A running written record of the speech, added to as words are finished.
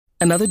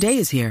Another day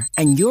is here,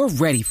 and you're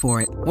ready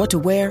for it. What to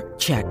wear?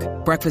 Check.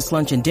 Breakfast,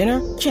 lunch, and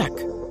dinner? Check.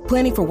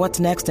 Planning for what's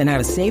next and how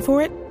to save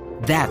for it?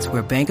 That's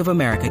where Bank of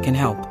America can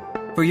help.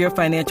 For your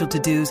financial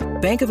to-dos,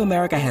 Bank of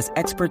America has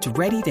experts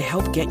ready to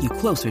help get you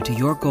closer to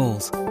your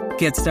goals.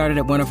 Get started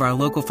at one of our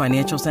local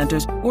financial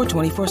centers or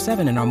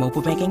 24/7 in our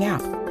mobile banking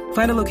app.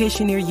 Find a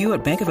location near you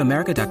at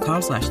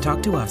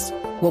bankofamerica.com/talktous.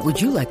 What would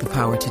you like the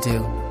power to do?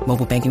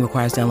 Mobile banking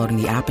requires downloading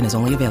the app and is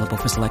only available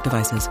for select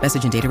devices.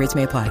 Message and data rates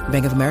may apply.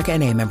 Bank of America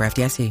N.A., member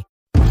FDIC.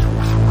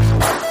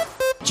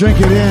 Drink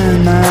it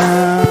in,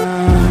 man.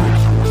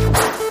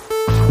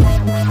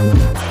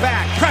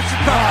 Back, pressure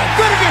coming.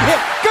 Gonna get hit.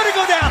 Gonna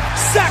go down.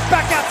 Sack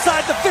back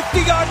outside the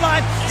 50-yard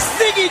line.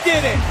 Ziggy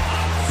did it.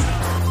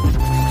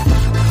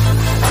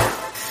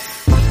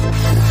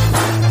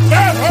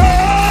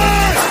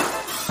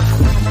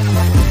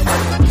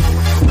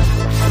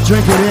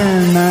 Drink it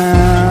in,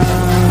 man.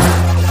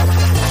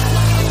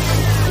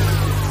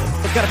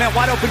 They've got a man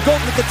wide open.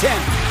 Golden at the 10.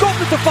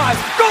 Golden at the 5.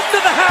 Golden to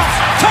the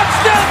house.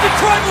 Touchdown,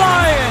 Detroit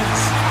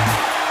Lions.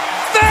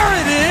 There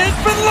it is.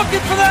 Been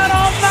looking for that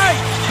all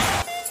night.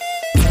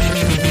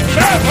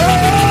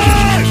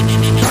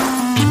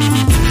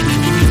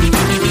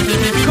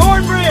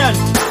 Cornbread.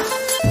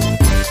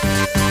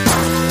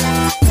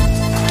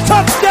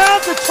 Touchdown,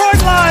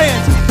 Detroit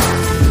Lions.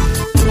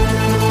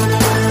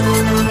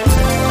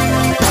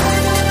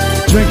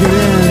 Drink it in,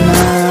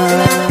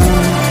 man.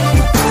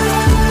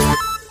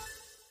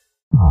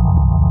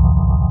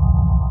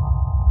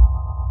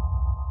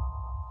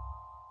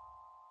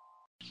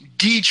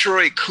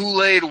 Detroit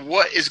Kool-Aid,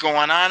 what is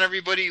going on,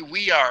 everybody?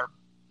 We are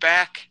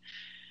back.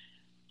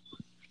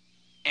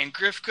 And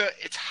Grifka,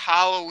 it's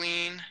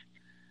Halloween.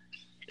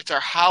 It's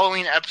our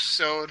Halloween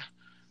episode.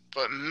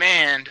 But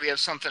man, do we have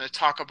something to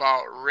talk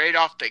about right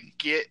off the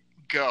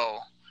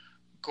get-go.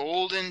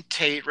 Golden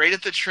Tate, right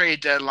at the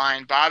trade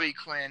deadline, Bobby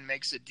Quinn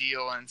makes a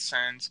deal and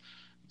sends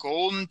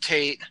Golden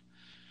Tate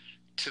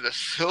to the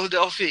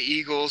Philadelphia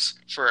Eagles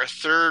for a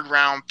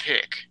third-round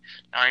pick.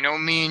 Now, I know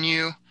me and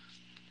you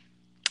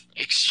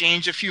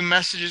exchanged a few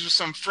messages with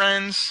some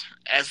friends.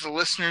 As the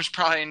listeners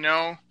probably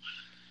know,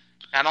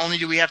 not only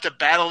do we have to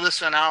battle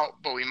this one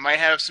out, but we might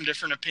have some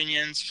different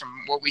opinions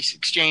from what we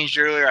exchanged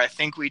earlier. I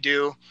think we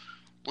do.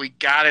 We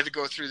got to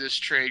go through this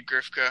trade,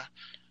 Grifka.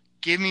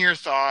 Give me your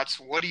thoughts.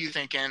 What are you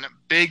thinking?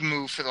 Big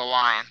move for the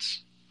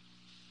Lions.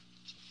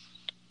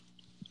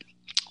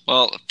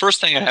 Well,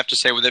 first thing I have to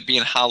say, with it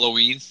being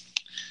Halloween,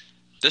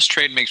 this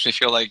trade makes me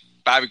feel like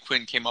Bobby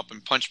Quinn came up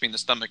and punched me in the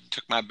stomach,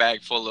 took my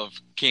bag full of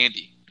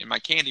candy. And my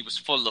candy was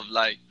full of,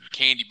 like,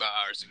 candy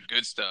bars and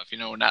good stuff,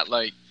 not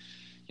like,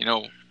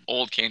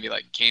 old candy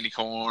like candy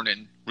corn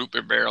and root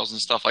beer barrels and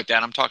stuff like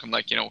that. I'm talking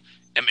like,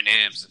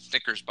 M&Ms and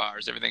Snickers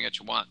bars, everything that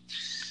you want.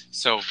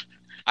 So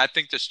I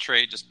think this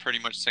trade just pretty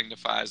much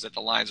signifies that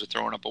the Lions are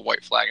throwing up a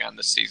white flag on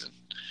this season.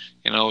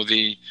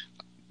 The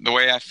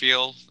way I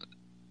feel,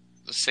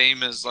 the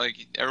same as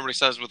like everybody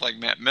says with like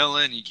Matt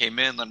Millen. He came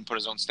in, let him put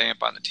his own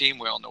stamp on the team.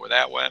 We all know where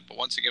that went. But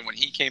once again, when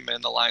he came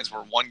in, the Lions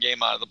were one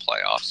game out of the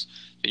playoffs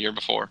the year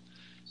before.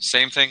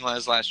 Same thing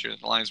as last year.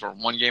 The Lions were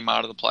one game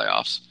out of the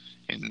playoffs.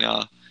 And,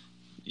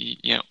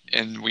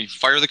 and we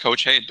fire the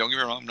coach. Hey, don't get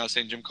me wrong. I'm not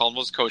saying Jim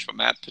Caldwell's the coach, but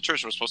Matt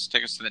Patricia was supposed to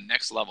take us to the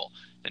next level,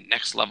 the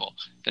next level,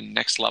 the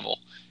next level.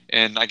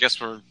 And I guess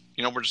we're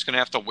just going to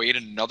have to wait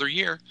another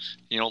year.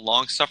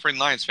 Long-suffering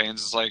Lions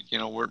fans is like,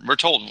 we're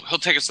told he'll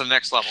take us to the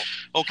next level.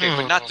 Okay,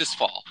 but not this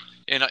fall.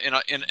 In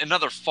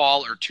another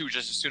fall or two,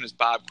 just as soon as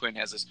Bob Quinn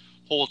has his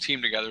whole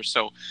team together.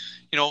 So,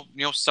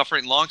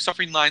 long-suffering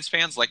Lions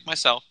fans like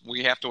myself,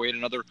 we have to wait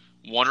another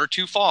one or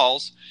two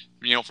falls,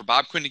 for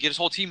Bob Quinn to get his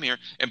whole team here.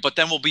 But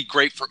then we'll be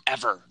great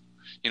forever.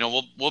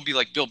 We'll be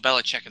like Bill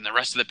Belichick and the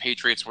rest of the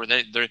Patriots, where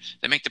they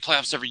make the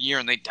playoffs every year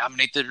and they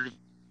dominate the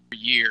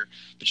year.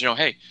 But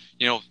hey,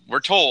 we're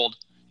told,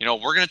 we're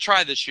going to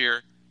try this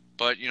year,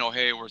 but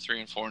hey, we're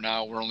 3-4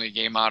 now. We're only a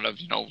game out of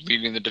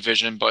leading the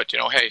division. But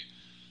hey,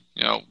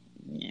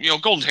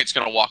 Golden Tate's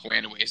going to walk away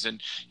anyways,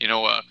 and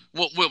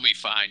we'll be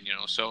fine.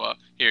 So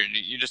here,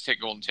 you just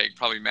take Golden Tate,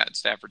 probably Matt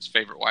Stafford's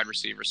favorite wide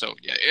receiver. So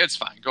yeah, it's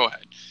fine. Go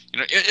ahead.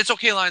 It's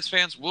okay, Lions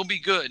fans. We'll be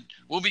good.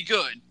 We'll be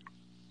good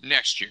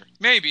next year,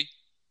 maybe.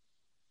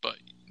 But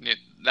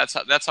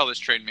that's how this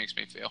trade makes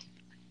me feel.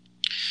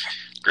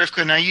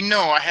 Grifka,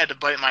 now I had to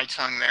bite my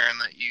tongue there and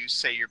let you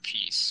say your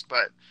piece,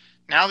 but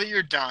now that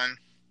you're done,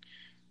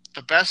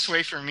 the best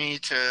way for me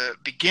to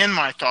begin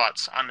my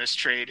thoughts on this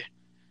trade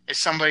is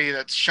somebody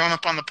that's shown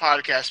up on the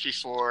podcast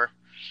before.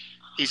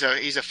 He's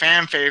a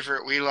fan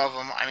favorite. We love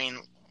him. I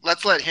mean,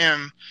 let's let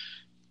him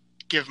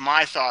give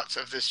my thoughts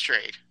of this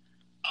trade.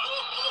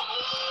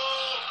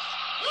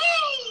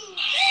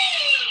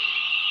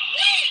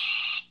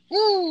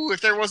 Woo!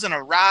 If there wasn't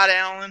a Rod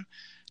Allen,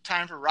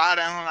 time for Rod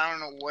Allen, I don't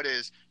know what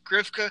is.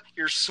 Grifka,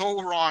 you're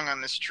so wrong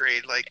on this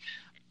trade. Like,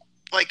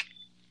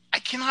 I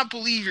cannot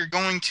believe you're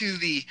going to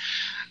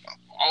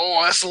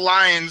us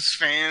Lions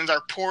fans,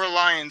 our poor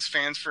Lions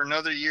fans, for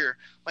another year.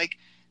 Like,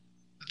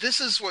 this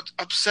is what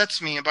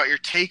upsets me about your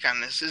take on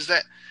this, is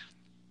that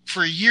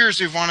for years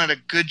we've wanted a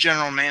good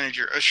general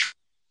manager,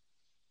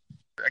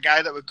 a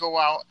guy that would go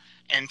out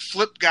and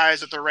flip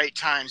guys at the right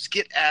times,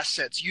 get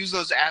assets, use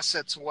those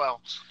assets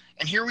well.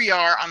 And here we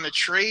are on the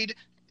trade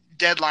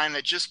deadline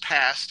that just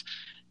passed,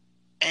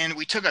 and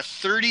we took a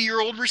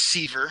 30-year-old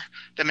receiver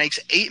that makes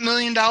 $8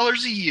 million a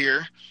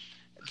year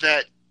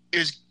that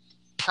is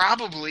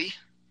probably,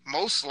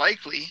 most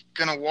likely,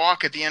 going to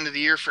walk at the end of the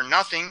year for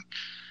nothing,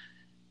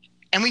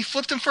 and we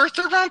flipped him for a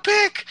third-round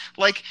pick.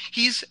 Like,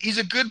 he's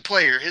a good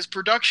player. His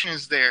production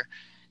is there.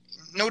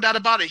 No doubt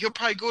about it. He'll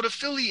probably go to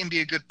Philly and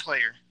be a good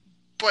player.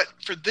 But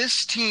for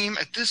this team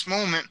at this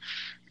moment,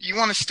 you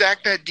want to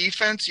stack that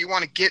defense. You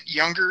want to get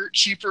younger,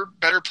 cheaper,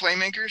 better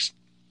playmakers.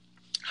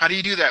 How do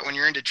you do that when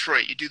you're in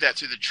Detroit? You do that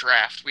through the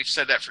draft. We've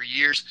said that for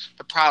years.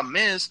 The problem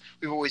is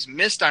we've always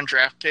missed on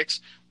draft picks.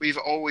 We've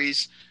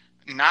always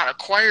not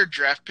acquired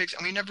draft picks,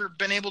 and we've never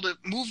been able to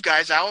move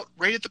guys out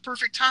right at the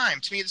perfect time.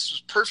 To me, this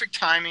was perfect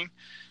timing.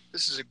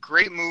 This is a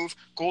great move.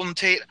 Golden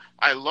Tate,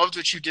 I loved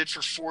what you did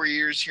for 4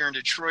 years here in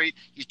Detroit.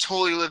 You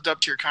totally lived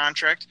up to your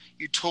contract.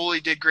 You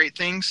totally did great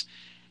things.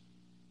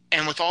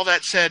 And with all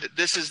that said,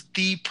 this is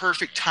the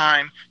perfect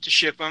time to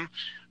ship him.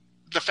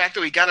 The fact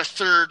that we got a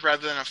third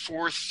rather than a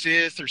fourth,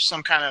 fifth, or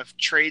some kind of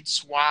trade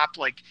swap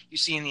like you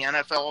see in the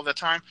NFL all the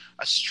time,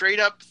 a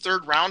straight-up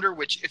third rounder,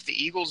 which if the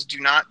Eagles do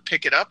not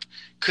pick it up,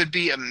 could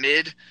be a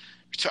mid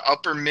to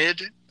upper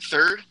mid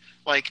third.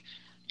 Like,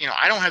 you know,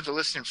 I don't have the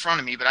list in front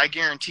of me, but I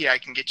guarantee I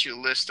can get you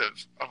a list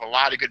of a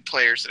lot of good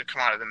players that have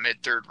come out of the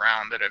mid-third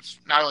round that have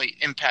not only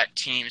impact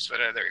teams,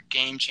 but are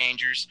game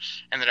changers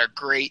and that are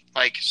great,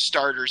 like,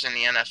 starters in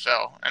the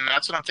NFL. And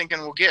that's what I'm thinking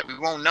we'll get. We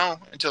won't know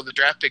until the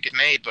draft pick is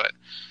made, but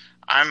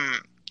I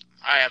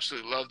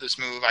absolutely love this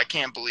move. I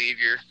can't believe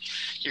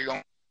you're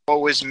going,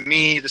 woe is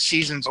me, the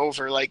season's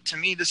over. Like, to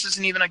me, this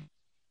isn't even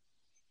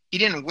he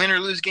didn't win or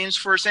lose games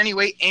for us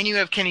anyway, and you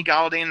have Kenny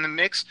Golladay in the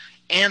mix.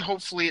 And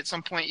hopefully at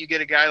some point you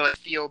get a guy like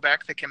Theo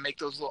back that can make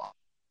those little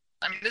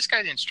 – I mean, this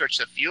guy didn't stretch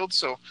the field,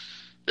 so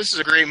this is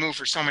a great move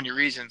for so many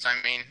reasons. I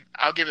mean,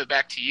 I'll give it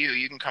back to you.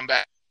 You can come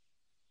back.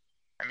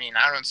 I mean,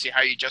 I don't see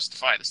how you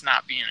justify this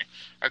not being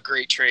a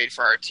great trade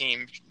for our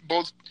team,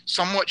 both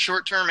somewhat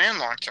short-term and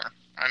long-term.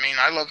 I mean,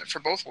 I love it for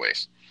both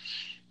ways.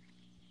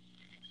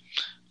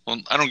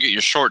 Well, I don't get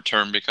your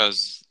short-term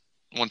because –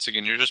 once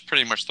again, you're just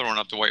pretty much throwing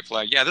up the white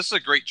flag. Yeah, this is a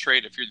great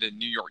trade if you're the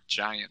New York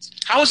Giants.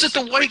 How is it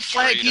the white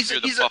flag? He's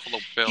a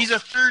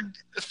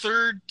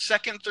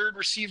second, third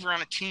receiver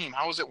on a team.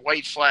 How is it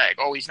white flag?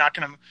 Oh, he's not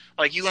going to –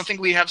 like, you don't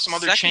think we have some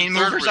other chain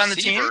movers on the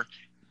team?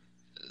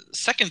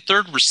 Second,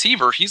 third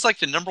receiver, he's like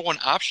the number one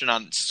option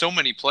on so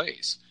many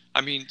plays.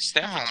 I mean,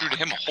 Stafford threw to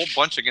him a whole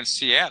bunch against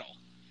Seattle.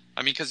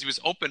 I mean, because he was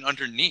open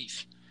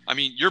underneath. I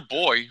mean, your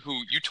boy,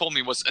 who you told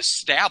me was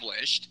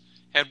established,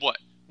 had what?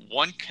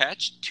 1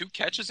 catch, 2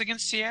 catches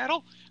against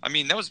Seattle? I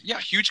mean, that was,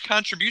 huge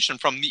contribution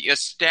from the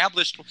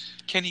established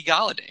Kenny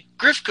Golladay.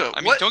 Grifka,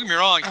 I mean, don't get me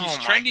wrong, he's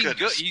trending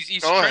good.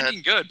 He's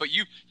trending good, but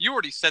you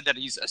already said that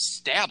he's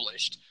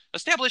established.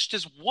 Established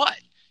is what?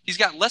 He's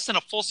got less than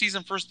a full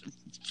season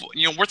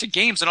worth of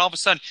games, and all of a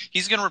sudden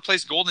he's going to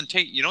replace Golden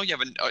Tate. You know, you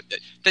have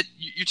that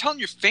you're telling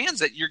your fans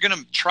that you're going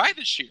to try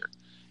this year.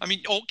 I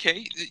mean,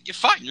 okay,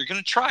 fine, you're going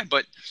to try,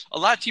 but a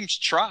lot of teams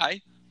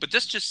try. But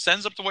this just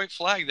sends up the white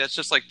flag. That's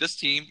just like this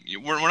team.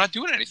 We're not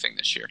doing anything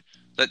this year.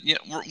 That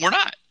we're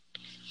not.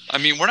 I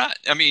mean, we're not.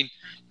 I mean,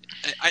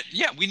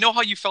 we know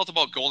how you felt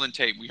about Golden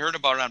Tate. We heard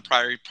about it on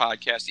prior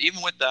podcasts.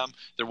 Even with them,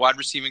 their wide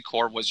receiving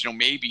core was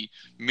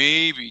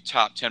maybe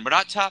top 10, but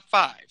not top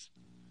 5.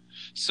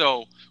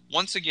 So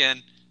once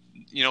again,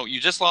 you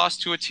just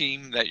lost to a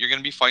team that you're going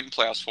to be fighting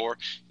playoffs for.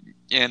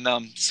 And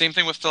same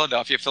thing with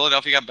Philadelphia.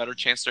 Philadelphia got a better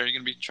chance there.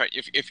 You're going to be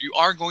if you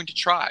are going to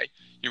try,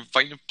 you're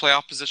fighting a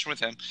playoff position with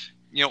him.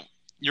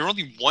 You're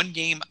only 1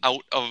 game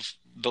out of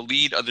the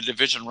lead of the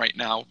division right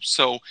now.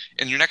 So,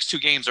 and your next 2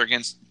 games are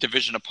against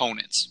division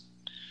opponents.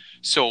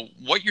 So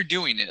what you're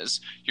doing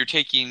is you're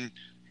taking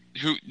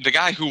the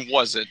guy who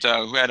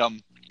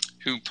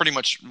pretty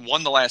much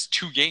won the last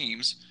 2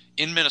 games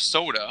in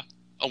Minnesota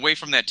away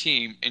from that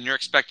team, and you're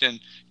expecting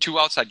 2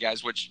 outside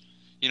guys, which,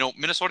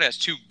 Minnesota has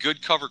 2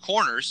 good cover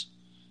corners.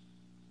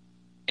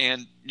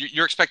 And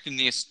you're expecting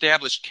the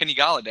established Kenny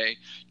Golladay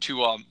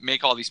to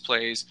make all these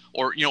plays,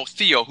 or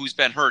Theo, who's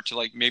been hurt, to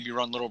like maybe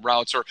run little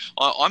routes, or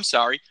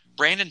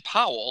Brandon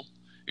Powell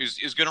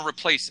is going to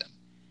replace him,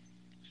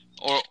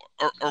 or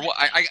what?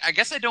 I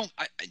guess I don't.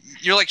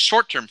 You're like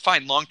short term,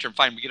 fine, long term,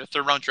 fine. We get a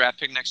 3rd round draft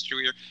pick next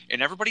year,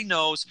 and everybody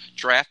knows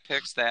draft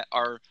picks that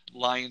our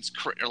Lions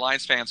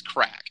fans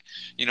crack.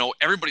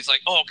 Everybody's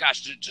like, oh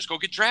gosh, just go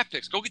get draft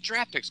picks, go get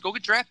draft picks, go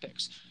get draft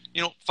picks.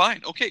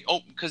 Fine, okay.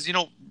 Oh, because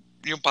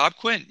Bob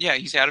Quinn,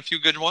 he's had a few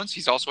good ones.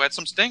 He's also had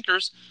some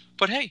stinkers.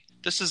 But, hey,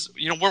 this is,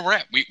 where we're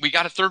at. We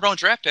got a 3rd round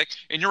draft pick,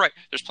 and you're right.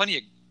 There's plenty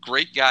of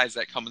great guys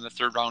that come in the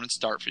 3rd round and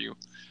start for you.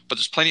 But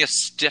there's plenty of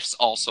stiffs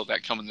also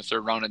that come in the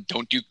 3rd round and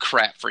don't do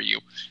crap for you.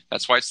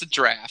 That's why it's the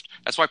draft.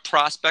 That's why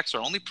prospects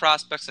are only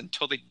prospects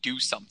until they do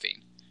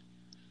something.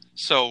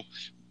 So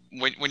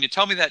when you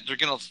tell me that they're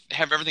going to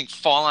have everything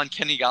fall on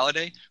Kenny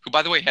Golladay, who,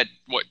 by the way, had,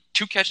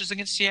 2 catches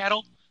against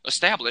Seattle?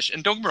 established.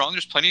 And don't get me wrong,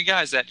 there's plenty of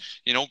guys that,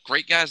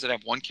 great guys that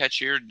have one catch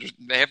here.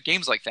 They have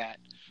games like that.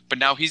 But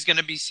now he's going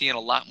to be seeing a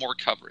lot more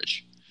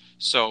coverage.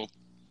 So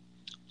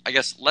I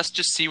guess let's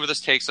just see where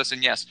this takes us.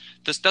 And yes,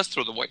 this does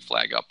throw the white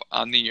flag up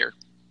on the year.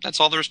 That's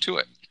all there is to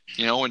it.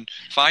 And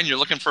fine, you're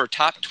looking for a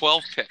top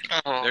 12 pick.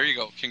 There you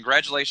go.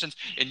 Congratulations.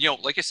 And,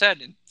 like I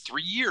said, in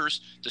 3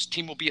 years, this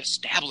team will be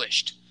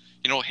established.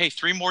 Hey,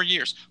 3 more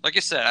years. Like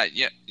I said,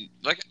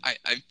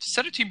 I've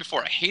said it to you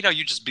before. I hate how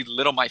you just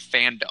belittle my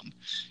fandom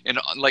and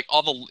like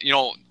all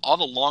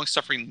the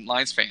long-suffering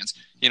Lions fans.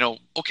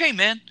 Okay,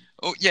 man.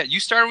 Oh yeah, you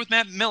started with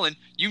Matt Millen.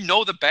 You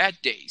know the bad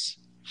days.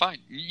 Fine,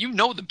 you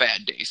know the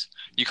bad days.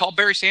 You call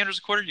Barry Sanders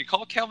a quitter. You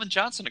call Calvin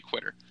Johnson a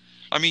quitter.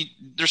 I mean,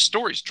 there's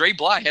stories. Dre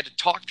Bly had to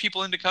talk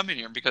people into coming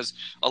here because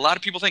a lot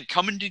of people think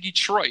coming to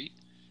Detroit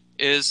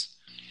is.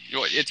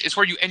 It's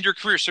where you end your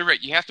career. So,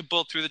 right, you have to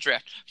build through the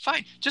draft.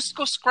 Fine, just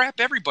go scrap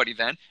everybody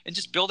then and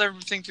just build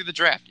everything through the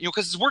draft.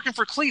 Because it's working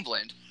for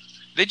Cleveland.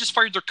 They just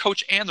fired their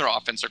coach and their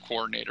offensive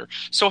coordinator.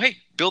 So, hey,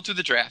 build through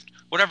the draft.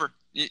 Whatever.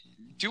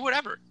 Do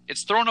whatever.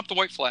 It's throwing up the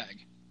white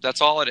flag.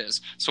 That's all it is.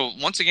 So,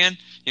 once again,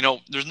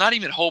 there's not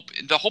even hope.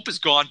 The hope is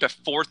gone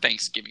before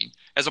Thanksgiving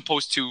as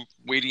opposed to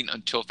waiting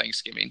until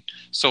Thanksgiving.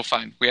 So,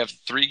 fine. We have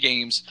 3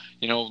 games,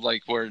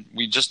 where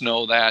we just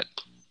know that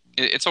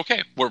it's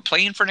okay. We're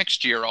playing for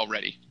next year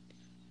already.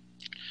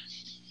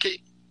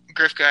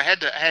 Grifka, I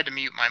had to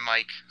mute my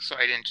mic so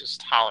I didn't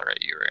just holler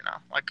at you right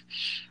now. Like,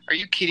 are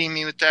you kidding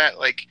me with that?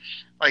 Like,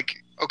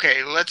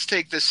 okay, let's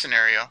take this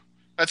scenario.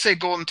 Let's say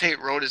Golden Tate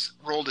rolled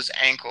his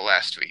ankle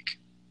last week,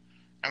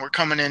 and we're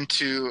coming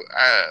into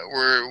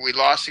we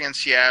lost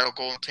against Seattle.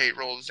 Golden Tate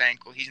rolled his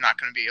ankle. He's not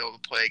going to be able to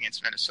play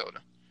against Minnesota.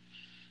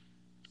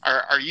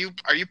 Are you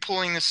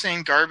pulling the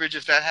same garbage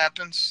if that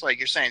happens? Like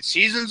you're saying,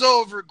 season's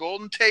over.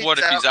 Golden Tate's what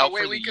if he's out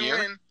for we the can year?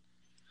 Win.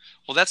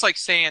 Well, that's like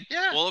saying,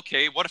 yeah. Well,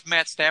 okay, what if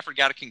Matt Stafford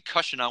got a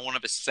concussion on one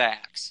of his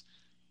sacks?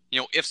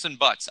 Ifs and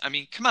buts. I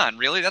mean, come on,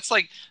 really? That's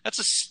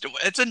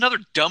another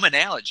dumb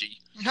analogy.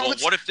 No, well,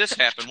 what if this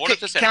happened? What if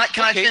this happened?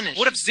 Can I finish?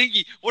 What if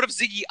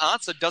Ziggy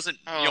Ansah doesn't,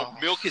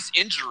 milk his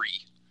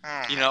injury?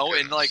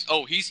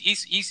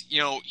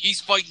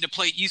 He's fighting to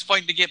play. He's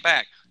fighting to get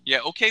back. Yeah,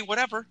 okay,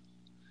 whatever.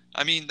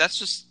 I mean, that's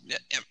just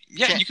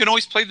you can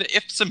always play the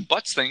ifs and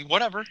buts thing.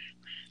 Whatever.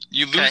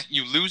 You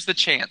lose the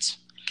chance.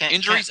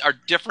 Injuries are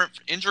different.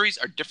 Injuries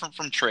are different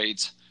from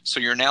trades. So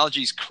your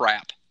analogy's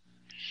crap.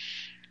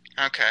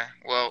 Okay.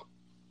 Well,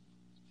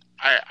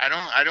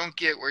 I don't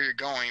get where you're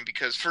going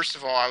because first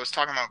of all, I was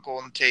talking about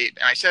Golden Tate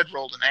and I said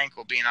rolled an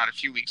ankle being out a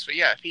few weeks, but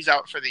yeah, if he's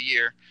out for the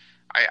year,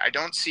 I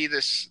don't see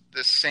the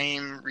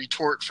same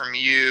retort from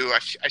you.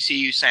 I see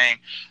you saying,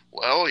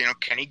 well,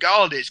 Kenny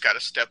Galladay's got to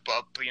step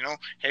up.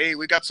 Hey,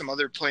 we got some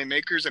other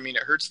playmakers. I mean,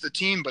 it hurts the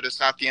team, but it's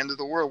not the end of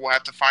the world. We'll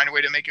have to find a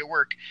way to make it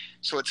work.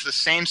 So it's the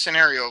same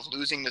scenario of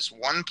losing this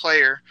one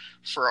player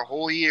for a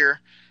whole year,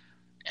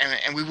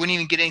 and we wouldn't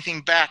even get anything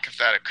back if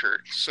that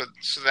occurred. So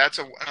that's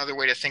another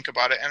way to think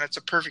about it, and it's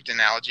a perfect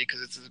analogy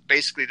because it's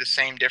basically the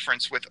same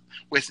difference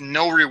with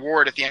no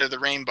reward at the end of the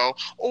rainbow.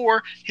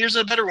 Or here's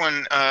a better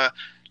one,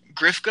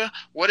 Grifka,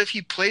 what if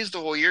he plays the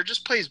whole year,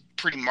 just plays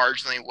pretty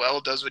marginally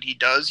well, does what he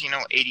does,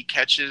 80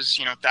 catches,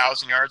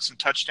 1,000 yards, some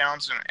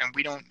touchdowns, and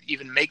we don't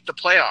even make the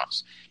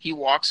playoffs. He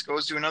walks,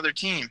 goes to another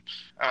team.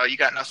 You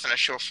got nothing to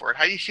show for it.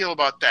 How do you feel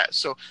about that?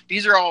 So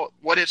these are all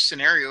what-if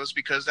scenarios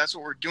because that's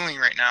what we're doing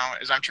right now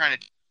is I'm trying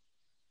to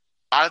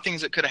 – a lot of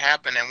things that could have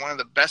happened, and one of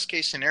the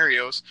best-case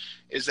scenarios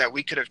is that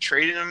we could have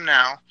traded him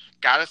now,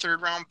 got a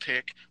third-round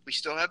pick. We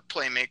still have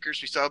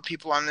playmakers. We still have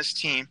people on this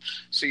team.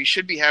 So you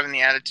should be having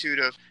the attitude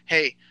of,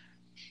 hey –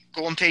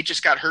 Golden Tate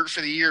just got hurt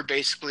for the year,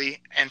 basically,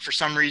 and for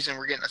some reason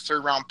we're getting a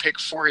third-round pick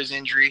for his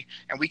injury,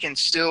 and we can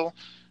still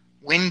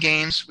win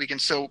games. We can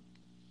still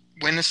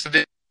win this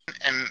division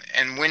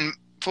and win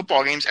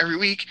football games every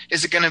week.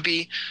 Is it going to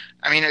be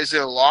 – I mean, is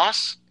it a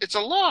loss? It's a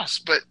loss,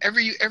 but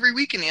every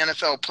week in the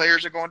NFL,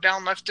 players are going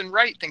down left and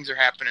right. Things are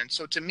happening.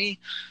 So to me,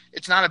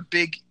 it's not a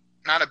big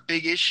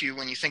issue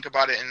when you think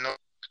about it.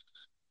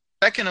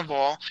 Second of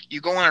all,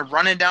 you go on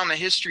running down the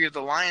history of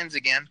the Lions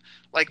again.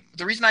 Like,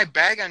 the reason I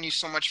bag on you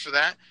so much for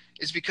that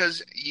is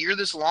because you're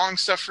this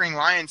long-suffering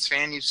Lions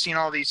fan. You've seen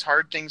all these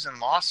hard things and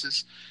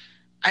losses.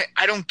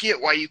 I don't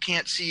get why you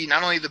can't see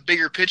not only the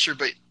bigger picture,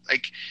 but,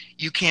 like,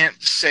 you can't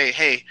say,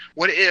 hey,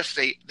 what if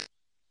they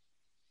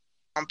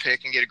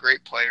pick and get a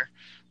great player?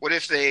 What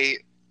if they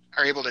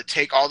are able to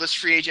take all this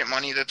free agent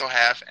money that they'll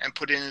have and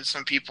put it into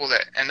some people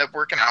that end up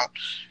working out,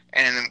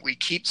 and we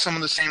keep some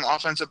of the same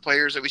offensive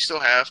players that we still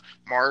have,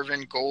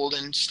 Marvin,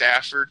 Golden,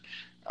 Stafford,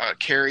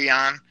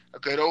 Carry-On, a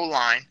good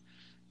O-line,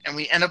 and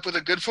we end up with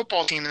a good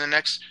football team in the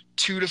next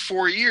 2 to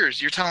 4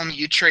 years. You're telling me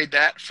you trade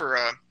that for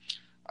a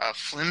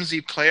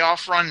flimsy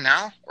playoff run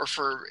now? Or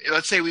for,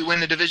 let's say we win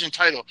the division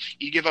title,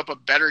 you give up a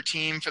better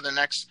team for the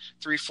next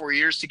 3-4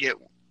 years to get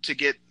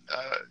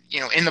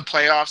in the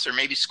playoffs or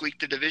maybe squeak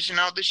the division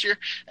out this year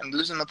and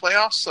lose in the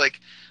playoffs? Like,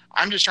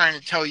 I'm just trying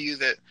to tell you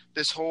that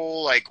this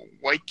whole, like,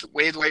 wave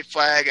the white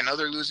flag,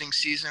 another losing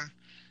season,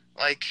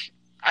 like,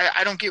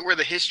 I don't get where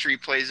the history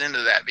plays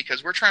into that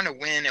because we're trying to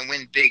win and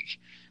win big.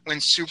 win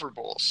Super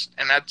Bowls.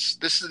 And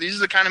these are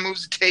the kind of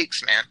moves it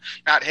takes, man.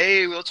 Not,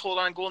 hey, let's hold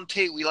on Golden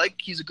Tate.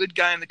 He's a good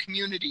guy in the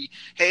community.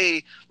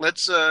 Hey,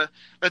 let's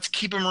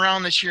keep him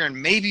around this year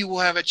and maybe we'll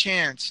have a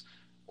chance.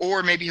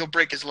 Or maybe he'll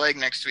break his leg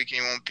next week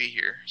and he won't be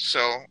here.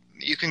 So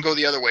you can go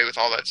the other way with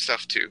all that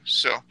stuff too.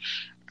 So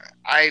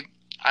I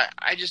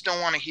just don't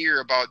want to hear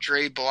about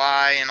Dre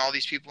Bly and all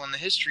these people in the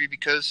history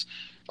because,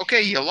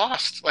 okay, you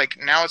lost. Like,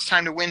 now it's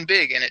time to win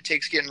big, and it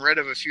takes getting rid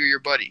of a few of your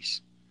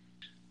buddies.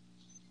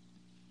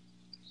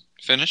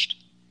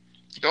 Finished?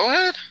 Go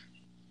ahead.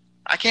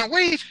 I can't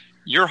wait.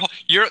 Your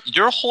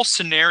whole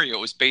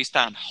scenario is based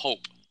on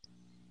hope.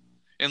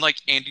 And like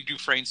Andy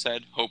Dufresne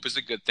said, hope is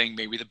a good thing,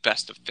 maybe the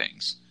best of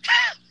things.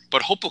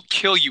 But hope will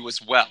kill you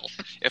as well.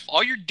 If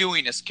all you're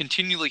doing is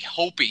continually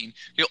hoping,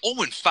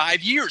 in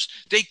 5 years,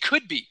 they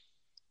could be.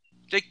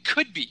 They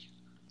could be.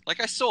 Like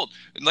I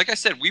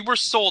said, we were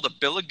sold a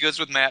bill of goods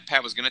with Matt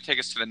Pat was going to take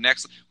us to the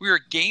next. We were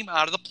a game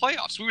out of the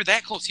playoffs. We were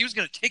that close. He was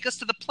going to take us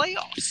to the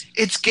playoffs.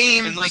 It's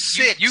game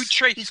 6.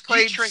 He's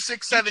played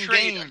 6-7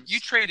 games. You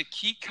trade a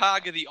key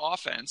cog of the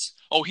offense.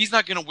 Oh, he's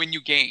not going to win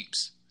you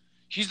games.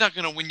 He's not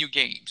going to win you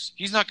games.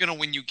 He's not going to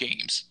win you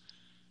games.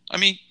 I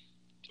mean,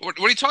 what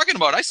are you talking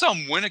about? I saw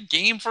him win a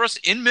game for us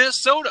in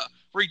Minnesota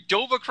where he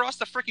dove across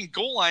the freaking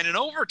goal line in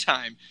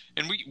overtime.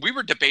 And we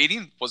were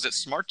debating, was it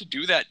smart to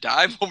do that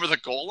dive over the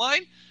goal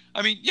line?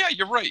 I mean, yeah,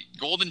 you're right.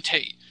 Golden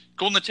Tate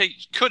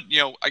could,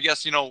 I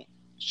guess,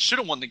 should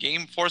have won the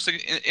game for us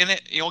in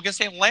it, against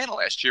Atlanta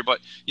last year. But,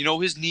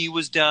 his knee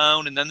was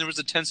down and then there was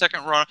a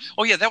 10-second run.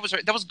 Oh, yeah, that was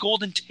right. That was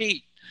Golden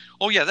Tate.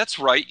 Oh, yeah, that's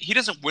right. He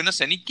doesn't win us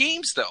any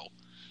games, though.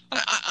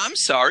 I'm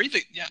sorry.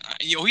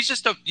 He's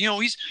just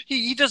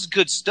he does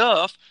good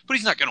stuff, but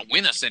he's not going to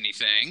win us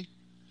anything.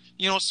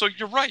 So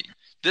you're right.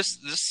 This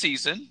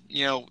season,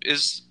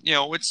 is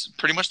it's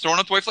pretty much thrown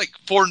out the way. Like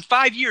 4 and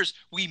 5 years,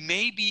 we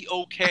may be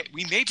okay.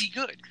 We may be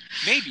good.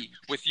 Maybe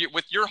with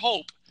your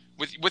hope,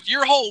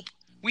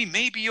 we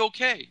may be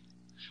okay.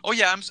 Oh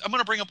yeah, I'm going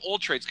to bring up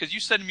old trades because you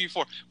said to me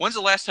before. When's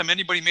the last time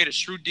anybody made a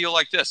shrewd deal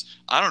like this?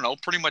 I don't know.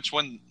 Pretty much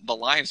when the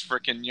Lions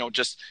freaking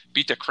just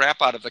beat the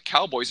crap out of the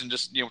Cowboys and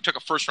just took a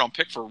first round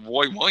pick for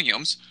Roy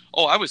Williams.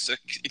 Oh, I was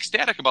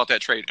ecstatic about that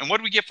trade. And what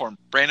did we get for him?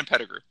 Brandon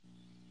Pettigrew.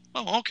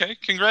 Oh, okay.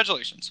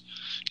 Congratulations.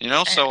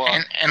 So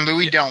and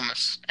Louis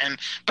Delmas.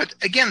 But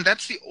again,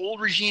 that's the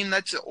old regime.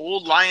 That's the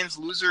old Lions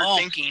loser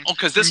thinking. Oh,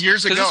 because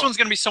years ago, this one's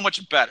going to be so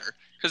much better.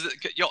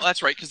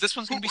 That's right. Because this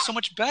one's going to be so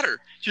much better.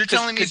 You're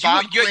telling me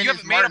Bob Quinn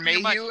is Martin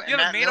Mayhew you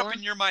haven't made up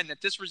in your mind that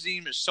this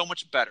regime is so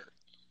much better.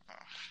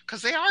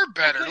 Because they are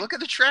better. Okay. Look at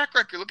the track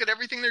record. Look at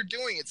everything they're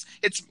doing.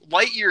 It's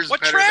light years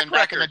better than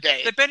back in the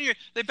day. They've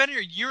been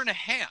here a year and a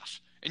half,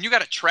 and you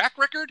got a track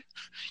record.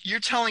 You're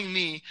telling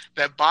me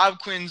that Bob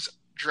Quinn's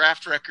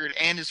draft record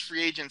and his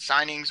free agent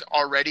signings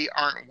already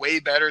aren't way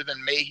better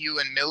than Mayhew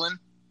and Millen?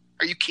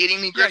 Are you kidding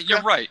me, Griff? Yeah,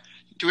 you're right.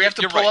 Do we have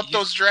to pull up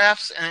those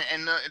drafts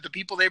and the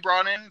people they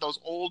brought in, those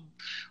old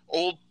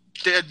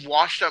dead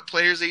washed up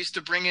players they used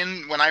to bring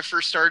in when I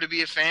first started to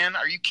be a fan?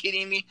 Are you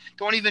kidding me?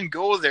 Don't even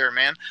go there,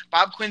 man.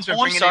 Bob Quinn's been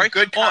bringing in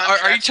good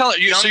contracts. Are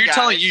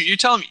you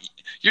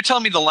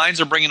telling me the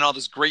Lions are bringing all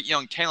this great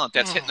young talent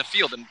that's hitting the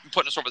field and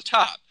putting us over the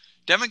top?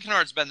 Devin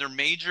Kennard's been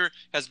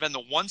has been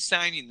the one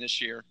signing this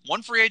year,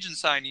 one free agent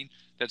signing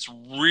that's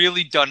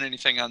really done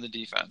anything on the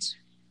defense.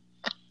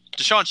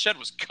 Deshaun Shedd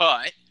was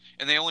cut,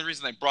 and the only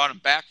reason they brought him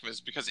back was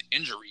because of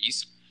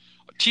injuries.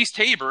 Tease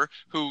Tabor,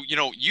 who,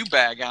 you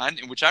bag on,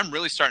 and which I'm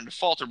really starting to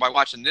falter by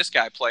watching this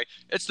guy play,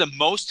 it's the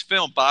most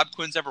film Bob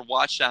Quinn's ever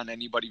watched on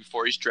anybody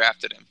before he's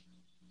drafted him.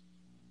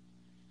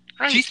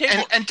 Right.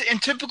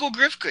 And typical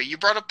Grifka, you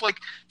brought up like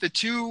the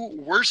two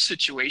worst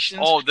situations.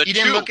 Oh, the you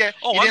two. Didn't look at,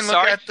 oh, you I'm didn't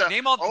sorry. Look at the,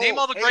 name all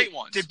the great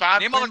ones. Did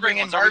Bob name Quinn all the great bring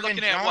in ones. Are we Marvin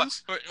looking at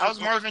Jones? what? How's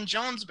Marvin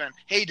Jones been?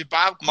 Hey, did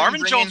Bob Quinn Marvin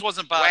bring Jones in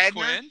wasn't Bob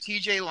Wagner, Quinn.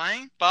 T.J.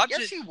 Lang?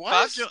 Yes, he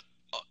was.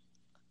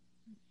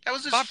 That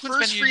was his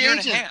first free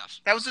agent.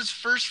 That was his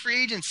first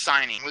free agent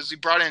signing. He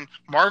brought in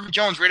Marvin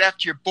Jones right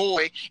after your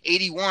boy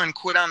 81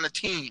 quit on the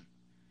team.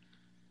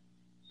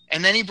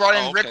 And then he brought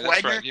in Rick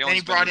Wagner. Right. Then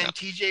he brought in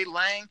T.J.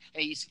 Lang,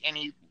 and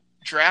he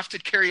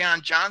drafted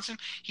Kerryon Johnson.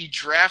 He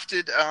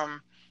drafted who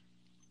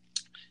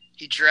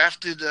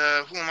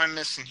am I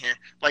missing here?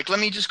 Like, let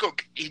me just go.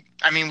 We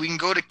can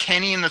go to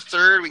Kenny in the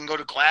third. We can go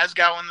to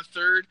Glasgow in the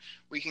third.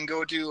 We can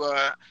go to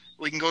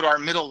our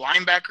middle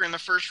linebacker in the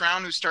first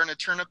round who's starting to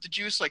turn up the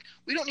juice. Like,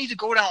 we don't need to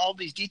go down all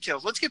these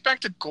details. Let's get back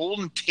to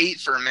Golden Tate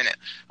for a minute.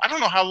 I don't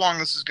know how long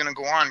this is going to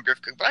go on,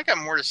 Grifka, but I got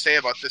more to say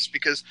about this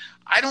because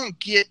I don't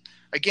get.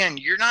 Again,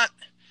 you're not.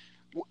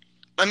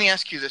 Let me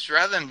ask you this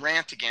rather than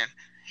rant again.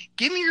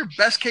 Give me your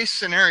best case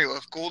scenario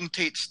if Golden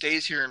Tate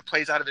stays here and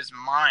plays out of his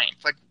mind.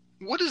 Like,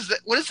 what does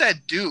that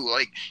do?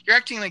 Like, you're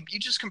acting like you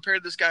just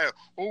compared this guy.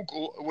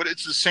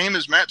 It's the same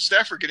as Matt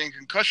Stafford getting a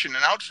concussion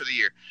and out for the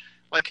year.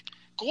 Like,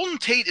 Golden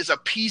Tate is a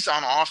piece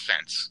on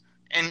offense,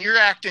 and you're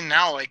acting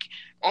now like,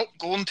 oh,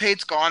 Golden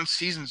Tate's gone,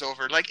 season's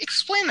over. Like,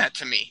 explain that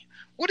to me.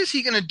 What is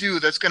he going to do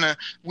that's going to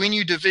win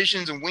you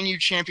divisions and win you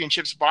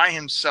championships by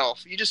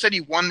himself? You just said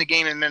he won the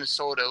game in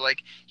Minnesota.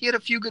 Like, he had a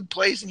few good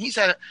plays, and he's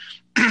had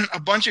a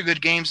bunch of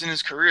good games in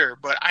his career.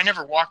 But I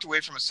never walked away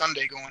from a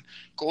Sunday going,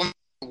 Golden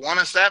won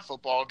us that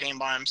football game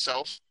by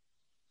himself.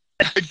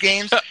 Good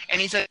games,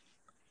 and he said.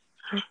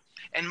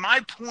 And my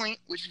point,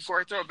 which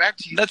before I throw it back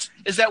to you,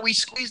 is that we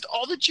squeezed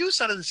all the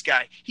juice out of this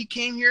guy. He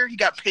came here. He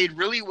got paid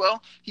really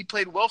well. He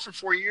played well for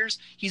 4 years.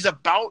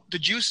 The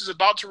juice is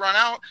about to run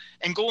out.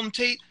 And Golden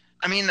Tate,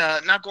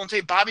 not Golden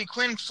Tate, Bobby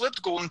Quinn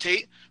flipped Golden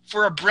Tate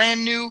for a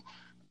brand new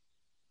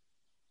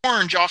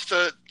orange off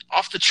the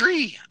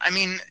tree.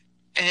 And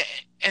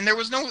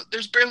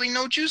there's barely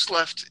no juice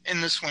left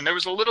in this one. There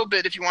was a little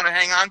bit if you want to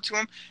hang on to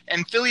him,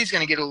 and Philly's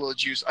going to get a little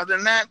juice. Other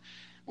than that,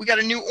 we got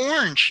a new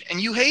orange, and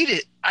you hate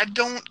it. I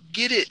don't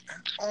get it.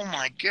 Oh,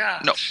 my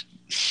God. No.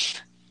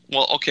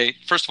 Well, okay,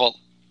 first of all,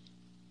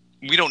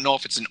 we don't know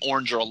if it's an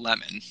orange or a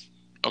lemon.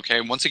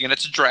 Okay, once again,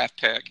 it's a draft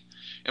pick,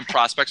 and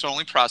prospects are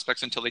only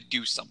prospects until they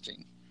do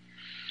something.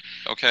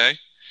 Okay?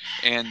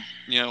 And,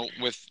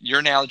 with your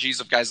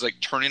analogies of guys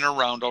like turning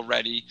around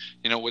already,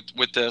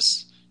 with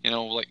this,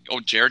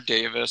 Jared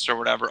Davis or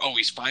whatever,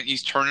 he's fine,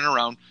 he's turning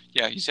around.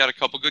 Yeah, he's had a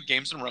couple good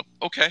games in a row.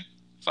 Okay,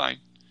 fine.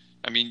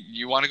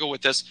 You want to go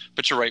with this,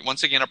 but you're right.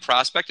 Once again, a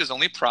prospect is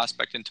only a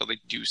prospect until they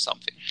do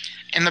something.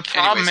 And the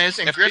problem is,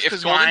 in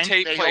Grifka's mind,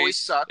 they always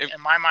suck.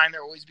 In my mind,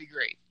 they'll always be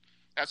great.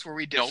 That's where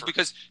we differ.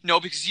 Because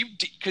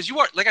you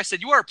are, like I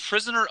said, you are a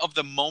prisoner of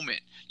the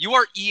moment. You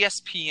are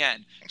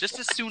ESPN. Just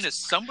as soon as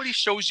somebody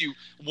shows you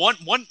one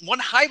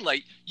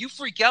highlight, you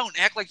freak out and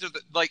act like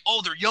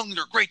they're young,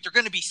 they're great, they're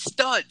going to be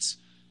studs.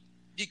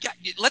 You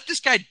let this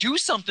guy do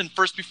something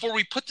first before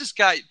we put this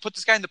guy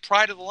in the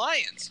pride of the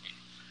Lions.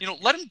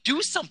 Let him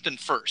do something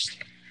first.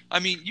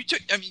 You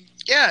said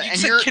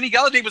Kenny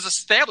Golladay was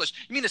established.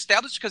 You mean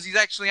established because he's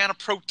actually on a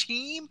pro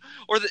team,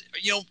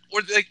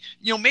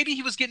 maybe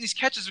he was getting these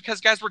catches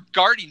because guys were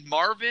guarding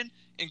Marvin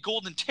and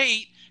Golden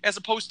Tate as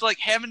opposed to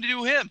having to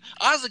do him.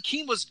 Oz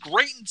Hakeem was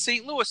great in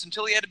St. Louis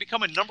until he had to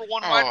become a number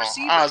one wide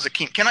receiver. Oz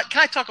Hakeem. Can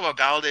I talk about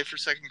Golladay for a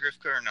second,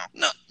 Grifka, or no?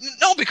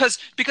 No, because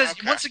okay.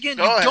 Once again,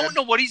 don't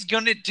know what he's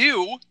going to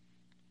do.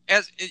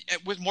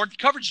 With more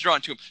coverage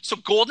drawn to him. So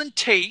Golden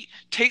Tate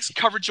takes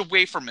coverage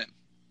away from him.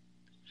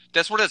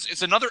 That's what it is.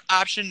 It's another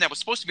option that was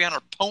supposed to be on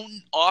our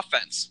potent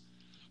offense.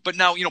 But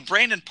now,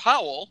 Brandon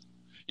Powell,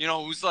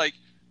 who's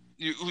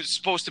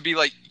supposed to be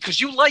because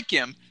you like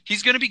him,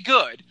 he's going to be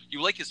good.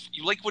 You like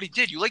what he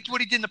did. You liked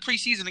what he did in the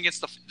preseason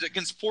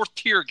against fourth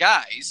tier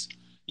guys.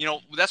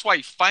 That's why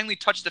he finally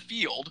touched the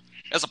field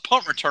as a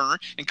punt returner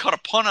and caught a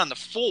punt on the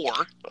 4.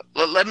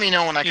 Let me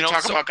know when I can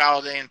talk about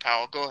Golladay and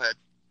Powell. Go ahead.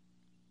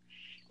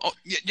 Oh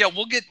yeah,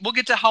 we'll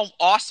get to how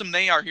awesome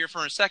they are here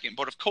for a second.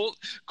 But if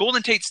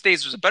Golden Tate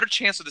stays, there's a better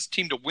chance of this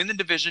team to win the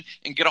division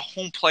and get a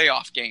home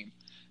playoff game.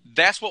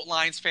 That's what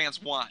Lions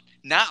fans want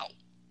now.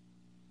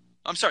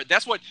 I'm sorry,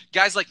 that's what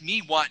guys like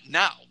me want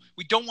now.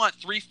 We don't want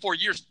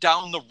 3-4 years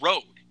down the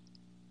road.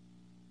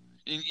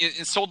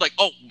 And sold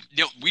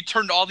we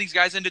turned all these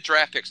guys into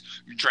draft picks.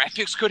 Draft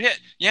picks could hit.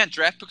 Yeah, and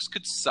draft picks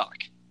could suck.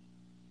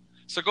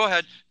 So go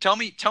ahead, tell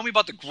me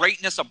about the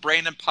greatness of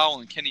Brandon Powell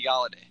and Kenny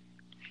Golladay.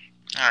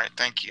 All right,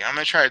 thank you. I'm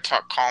going to try to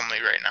talk calmly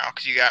right now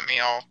because you got me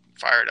all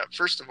fired up.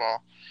 First of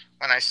all,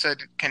 when I said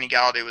Kenny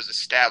Golladay was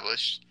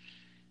established,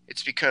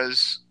 it's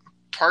because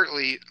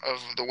partly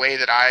of the way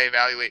that I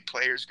evaluate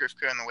players,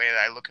 Grifka, and the way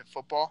that I look at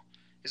football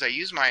is I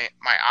use my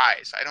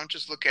eyes. I don't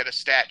just look at a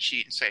stat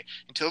sheet and say,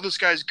 until this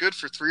guy's good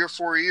for 3 or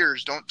 4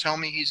 years, don't tell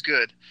me he's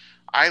good.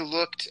 I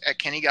looked at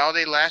Kenny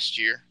Golladay last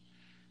year,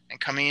 and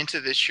coming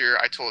into this year,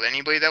 I told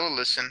anybody that would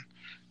listen,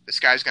 this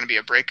guy's going to be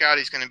a breakout.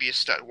 He's going to be a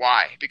stud.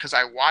 Why? Because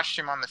I watched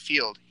him on the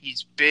field.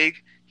 He's big.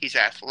 He's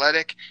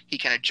athletic. He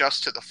can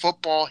adjust to the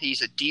football.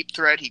 He's a deep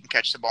threat. He can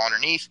catch the ball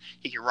underneath.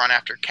 He can run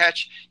after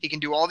catch. He can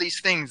do all these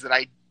things that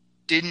I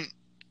didn't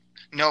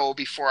know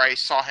before I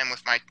saw him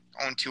with my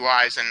own 2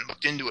 eyes and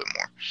looked into it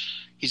more.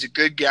 He's a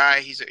good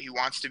guy. He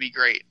wants to be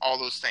great. All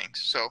those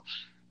things. So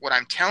what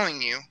I'm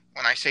telling you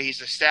when I say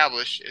he's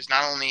established is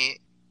not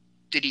only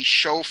did he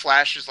show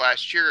flashes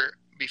last year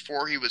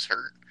before he was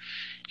hurt,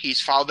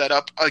 he's followed that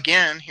up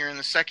again here in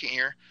the second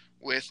year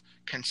with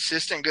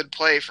consistent good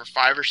play for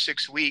 5 or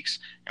 6 weeks.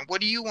 And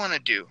what do you want to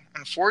do?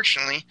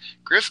 Unfortunately,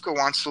 Grifka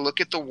wants to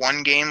look at the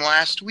one game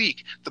last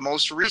week, the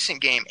most recent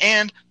game,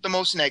 and the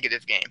most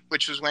negative game,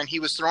 which was when he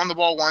was throwing the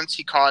ball once,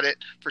 he caught it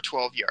for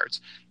 12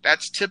 yards.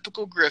 That's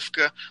typical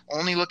Grifka,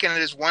 only looking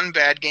at his one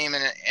bad game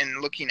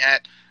and looking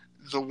at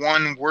the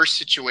one worse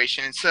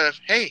situation instead of,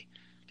 hey,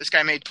 this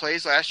guy made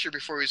plays last year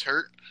before he was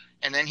hurt.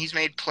 And then he's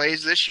made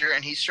plays this year,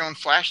 and he's shown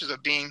flashes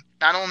of being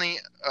not only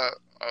a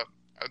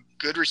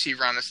good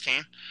receiver on this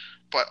team,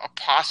 but a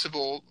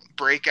possible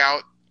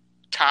breakout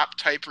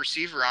top-type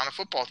receiver on a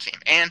football team.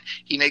 And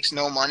he makes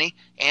no money,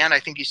 and I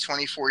think he's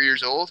 24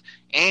 years old,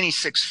 and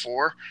he's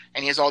 6'4",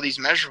 and he has all these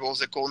measurables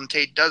that Golden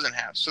Tate doesn't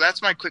have. So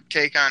that's my quick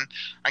take on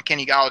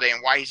Kenny Golladay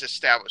and why he's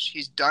established.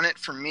 He's done it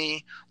for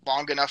me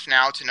long enough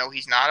now to know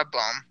he's not a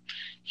bum.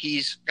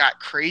 He's got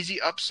crazy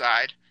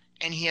upside.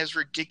 and he has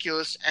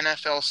ridiculous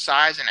NFL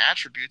size and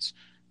attributes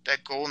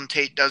that Golden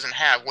Tate doesn't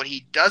have. What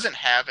he doesn't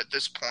have at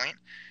this point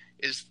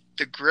is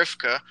the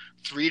Grifka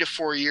 3 to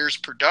 4 years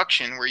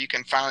production where you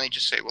can finally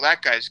just say, well,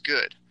 that guy's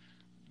good.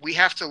 We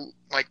have to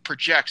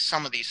project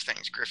some of these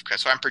things, Grifka.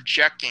 So I'm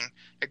projecting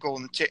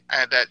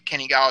that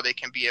Kenny Golladay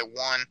can be a 1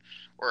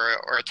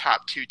 or a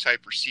top 2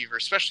 type receiver,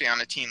 especially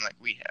on a team like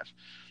we have.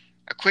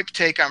 A quick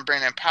take on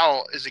Brandon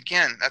Powell is,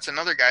 again, that's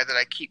another guy that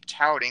I keep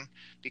touting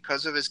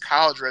because of his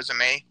college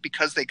resume,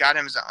 because they got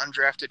him as an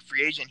undrafted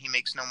free agent. He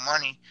makes no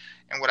money.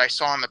 And what I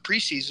saw in the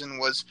preseason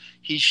was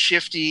he's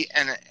shifty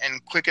and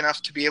quick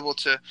enough to be able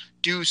to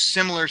do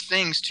similar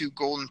things to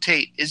Golden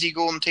Tate. Is he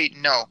Golden Tate?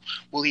 No.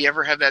 Will he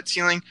ever have that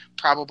ceiling?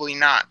 Probably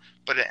not.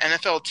 But an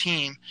NFL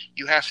team,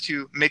 you have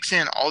to mix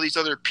in all these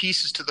other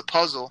pieces to the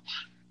puzzle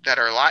that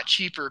are a lot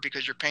cheaper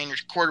because you're paying your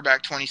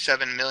quarterback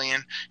 $27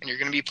 million and you're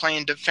going to be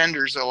playing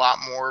defenders a lot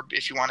more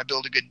if you want to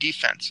build a good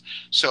defense.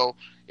 So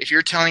if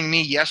you're telling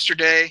me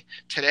yesterday,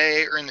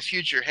 today, or in the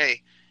future,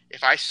 hey,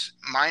 if I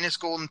minus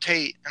Golden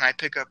Tate and I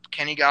pick up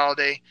Kenny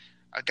Golladay,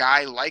 a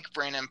guy like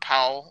Brandon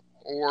Powell,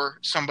 or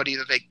somebody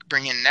that they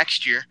bring in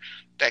next year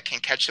that can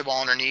catch the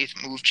ball underneath,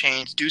 move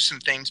chains, do some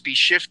things, be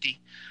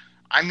shifty,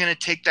 I'm going to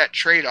take that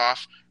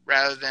trade-off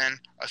rather than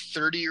a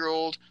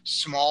 30-year-old,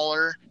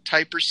 smaller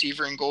type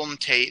receiver in Golden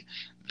Tate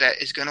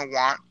that is going to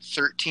want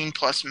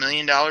 $13+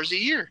 million a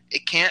year.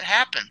 It can't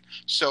happen.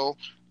 So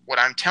what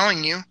I'm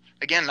telling you,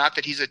 again, not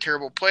that he's a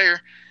terrible player,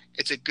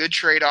 it's a good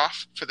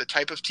trade-off for the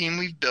type of team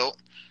we've built.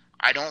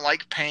 I don't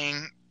like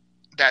paying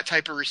that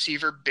type of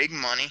receiver big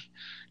money.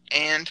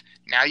 And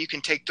now you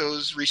can take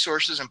those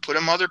resources and put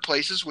them other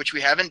places, which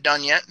we haven't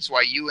done yet. That's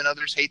why you and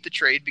others hate the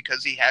trade,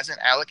 because he hasn't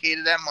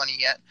allocated that money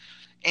yet.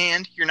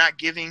 And you're not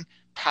giving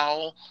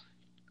Powell,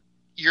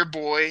 your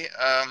boy,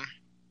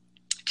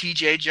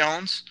 TJ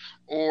Jones,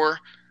 or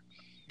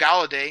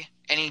Golladay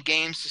any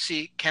games to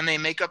see, can they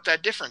make up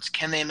that difference?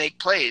 Can they make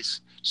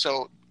plays?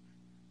 So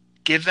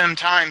give them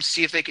time,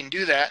 see if they can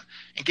do that,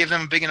 and give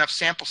them a big enough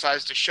sample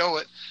size to show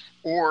it,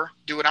 or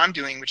do what I'm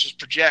doing, which is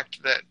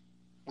project that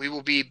we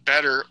will be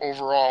better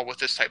overall with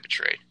this type of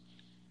trade.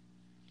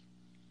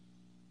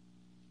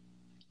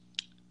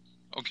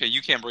 Okay,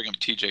 you can't bring up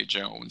TJ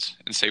Jones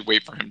and say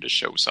wait for him to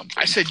show something.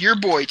 I said your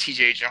boy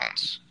TJ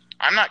Jones.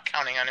 I'm not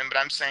counting on him, but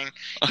I'm saying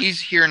he's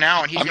here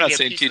now, and he's going to get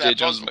a piece of that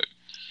puzzle.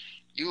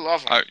 You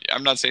love him.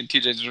 I'm not saying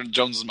TJ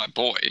Jones is my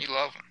boy. You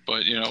love him.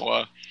 But,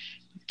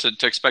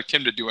 to expect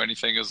him to do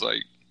anything is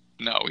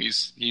no,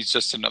 he's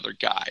just another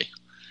guy.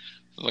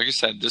 Like I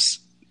said,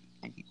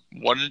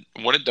 what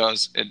it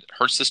does, it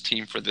hurts this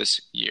team for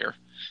this year.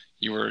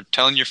 You were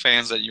telling your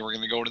fans that you were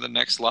going to go to the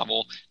next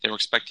level. They were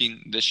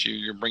expecting this year.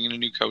 You're bringing a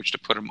new coach to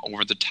put them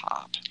over the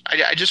top.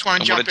 I just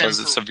want to jump in. What it does,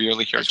 it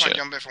severely hurts you. I just want to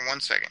jump in for 1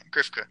 second.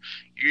 Grifka,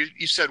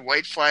 you said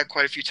white flag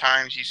quite a few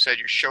times. You said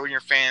you're showing your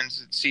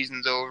fans that the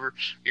season's over,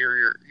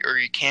 or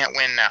you can't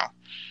win now.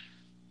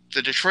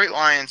 The Detroit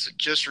Lions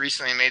just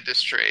recently made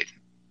this trade.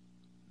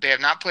 They have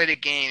not played a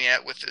game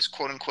yet with this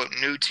quote-unquote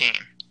new team.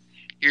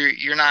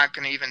 You're not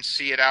going to even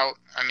see it out.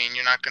 I mean,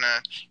 you're not going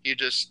to –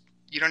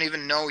 you don't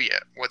even know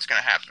yet what's going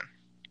to happen.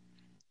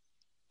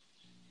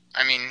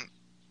 I mean,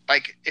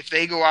 if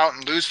they go out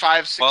and lose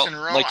 5-6 in a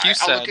row,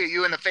 I'll look at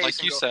you in the face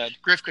and go,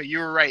 Grifka, you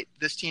were right.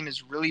 This team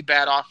is really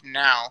bad off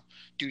now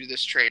due to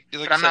this trade.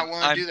 But I'm not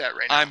willing to do that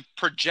right now. I'm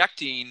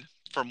projecting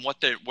from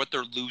what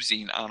they're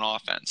losing on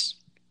offense.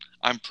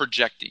 I'm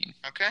projecting.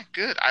 Okay,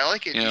 good. I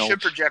like it. You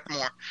should project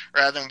more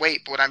rather than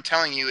wait. But what I'm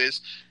telling you is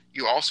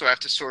you also have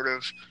to sort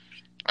of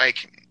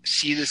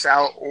see this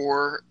out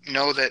or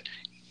know that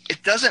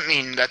it doesn't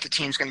mean that the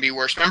team's going to be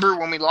worse. Remember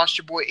when we lost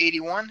your boy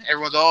 81?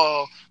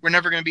 Everyone's, we're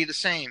never going to be the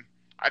same.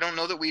 I don't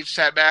know that we've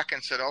sat back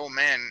and said, oh,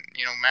 man,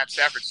 Matt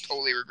Stafford's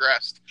totally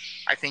regressed.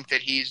 I think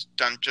that he's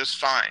done just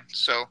fine.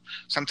 So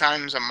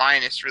sometimes a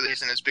minus really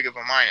isn't as big of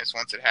a minus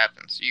once it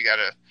happens. You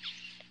gotta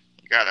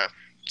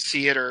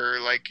see it, or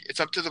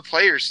it's up to the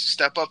players to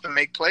step up and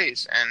make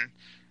plays. And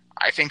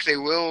I think they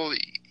will.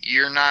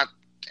 You're not,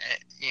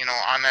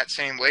 on that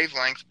same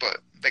wavelength, but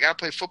they got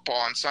to play football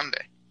on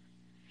Sunday.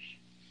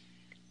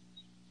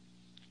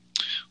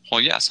 Well,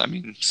 yes, I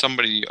mean,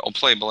 somebody will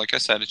play, but like I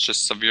said, it's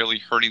just severely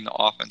hurting the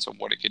offense of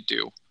what it could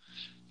do.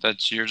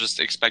 That you're just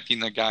expecting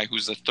the guy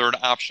who's the third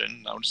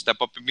option now to step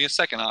up and be a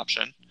second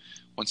option.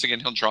 Once again,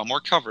 he'll draw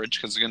more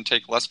coverage because they're going to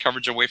take less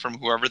coverage away from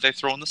whoever they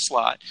throw in the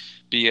slot,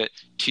 be it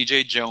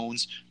TJ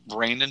Jones,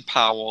 Brandon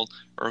Powell,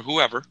 or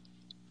whoever.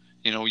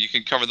 You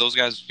can cover those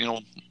guys,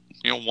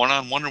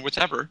 one-on-one or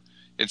whatever.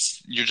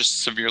 You're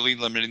just severely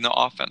limiting the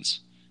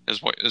offense.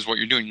 Is what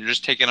you're doing. You're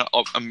just taking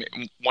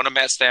one of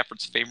Matt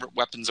Stafford's favorite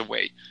weapons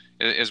away.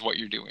 Is what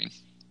you're doing.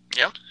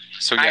 Yep.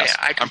 So yes,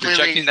 I'm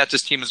projecting that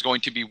this team is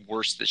going to be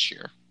worse this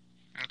year.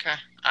 Okay.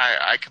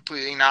 I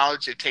completely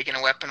acknowledge they've taken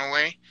a weapon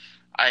away.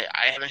 I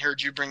haven't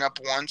heard you bring up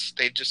once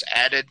they've just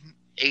added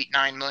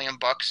 $8-9 million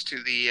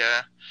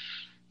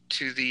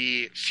to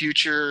the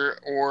future,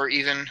 or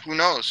even who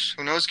knows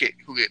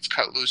who gets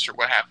cut loose or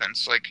what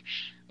happens.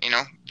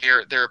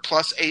 They're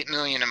plus $8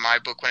 million in my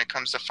book when it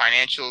comes to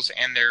financials,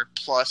 and they're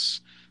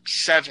plus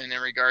 7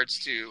 in regards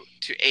to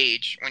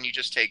age when you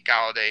just take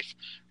Galladay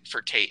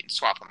for Tate and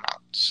swap them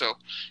out. So,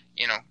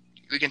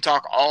 we can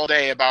talk all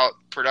day about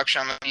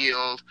production on the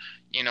field,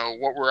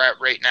 what we're at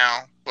right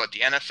now, but the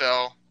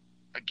NFL,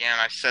 again,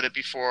 I've said it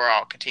before,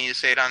 I'll continue to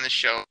say it on this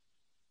show.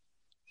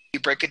 You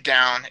break it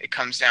down, it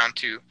comes down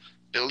to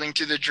building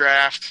to the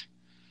draft,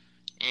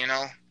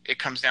 it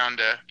comes down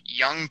to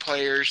young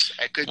players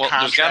at good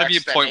contracts. There's got to be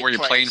a point where you're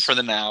playing for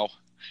the now.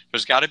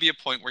 There's got to be a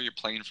point where you're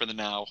playing for the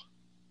now.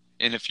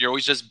 And if you're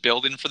always just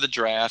building for the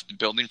draft,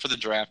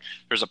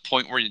 there's a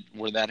point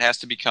where that has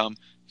to become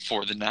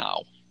for the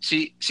now.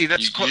 See,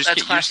 that's classic.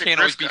 You just can't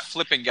always be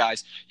flipping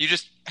guys.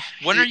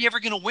 When are you ever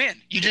going to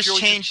win? You just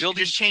change my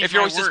words. If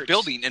you're always just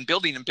building and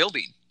building and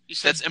building,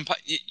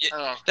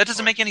 that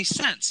doesn't make any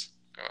sense.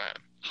 Go ahead.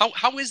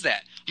 How is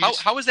that?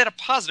 How is that a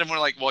positive? We're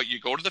like, well, you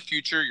go to the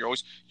future. You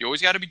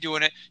always got to be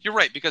doing it. You're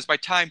right, because by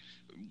time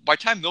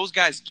those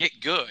guys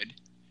get good,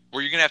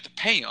 where you're gonna have to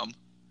pay them,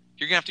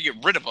 you're gonna have to get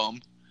rid of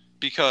them,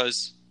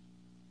 because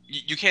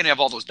you can't have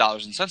all those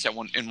dollars and cents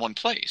in one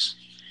place.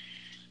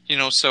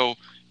 So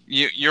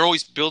you're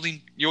always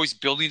building. You're always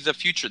building the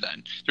future.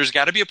 Then there's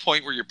got to be a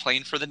point where you're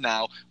playing for the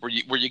now, where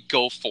you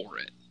go for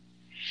it.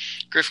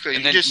 Griff,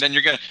 and then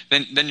you're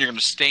gonna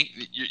stink.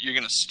 You're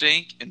gonna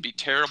stink and be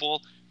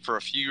terrible for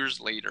a few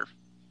years later.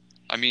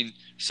 I mean,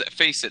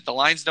 face it. The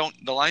Lions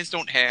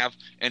don't have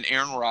an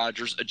Aaron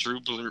Rodgers, a Drew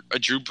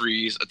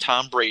Brees, a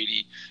Tom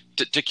Brady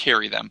to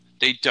carry them.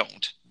 They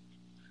don't.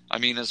 I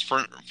mean,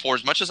 for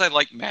as much as I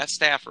like Matt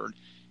Stafford,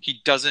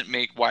 he doesn't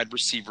make wide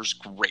receivers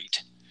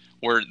great,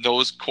 where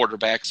those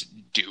quarterbacks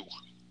do.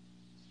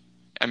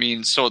 I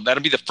mean, so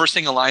that'll be the first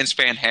thing a Lions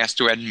fan has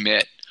to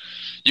admit.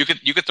 You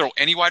could throw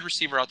any wide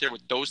receiver out there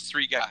with those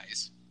 3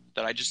 guys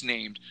that I just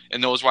named,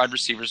 and those wide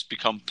receivers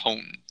become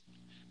potent.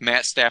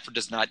 Matt Stafford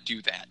does not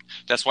do that.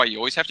 That's why you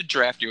always have to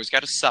draft. You always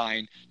got to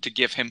sign to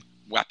give him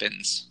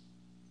weapons.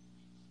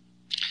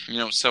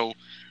 So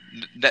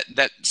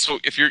so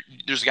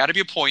there's got to be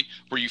a point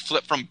where you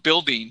flip from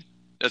building.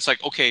 That's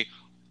like, okay,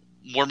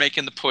 we're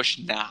making the push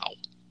now,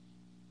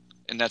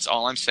 and that's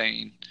all I'm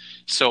saying.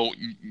 So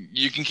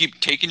you can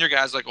keep taking your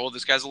guys like, oh,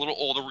 this guy's a little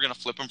older, we're going to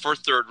flip him for a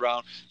 3rd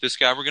round. This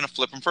guy, we're going to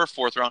flip him for a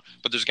 4th round.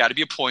 But there's got to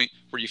be a point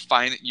where you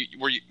find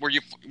where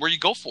you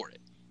go for it.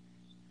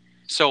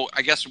 So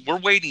I guess we're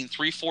waiting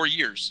 3-4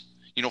 years,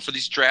 for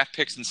these draft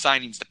picks and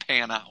signings to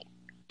pan out,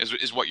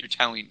 is what you're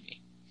telling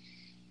me.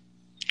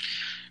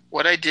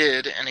 What I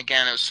did, and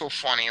again, it was so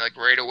funny, like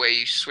right away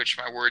you switched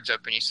my words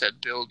up and you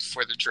said build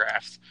for the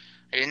draft.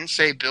 I didn't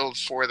say build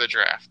for the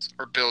draft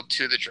or build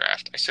to the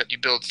draft. I said you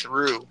build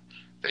through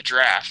the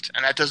draft.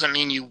 And that doesn't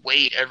mean you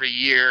wait every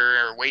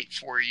year or wait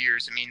 4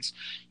 years. It means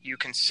you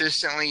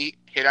consistently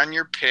hit on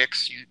your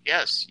picks. You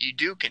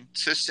do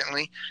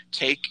consistently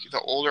take the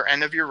older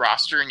end of your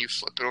roster and you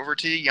flip it over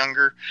to the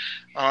younger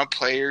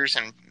players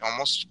and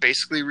almost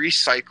basically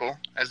recycle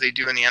as they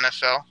do in the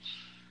NFL.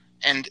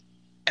 And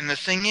the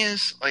thing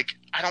is, like,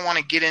 I don't want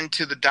to get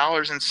into the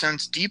dollars and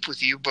cents deep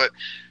with you, but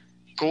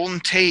Golden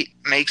Tate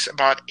makes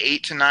about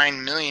 $8 to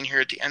 $9 million here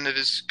at the end of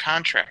his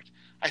contract.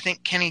 I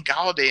think Kenny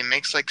Galladay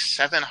makes like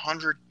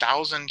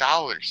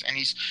 $700,000, and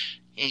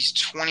he's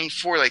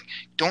 24. Like,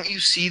 don't you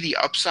see the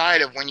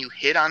upside of when you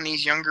hit on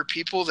these younger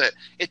people, that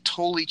it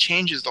totally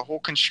changes the whole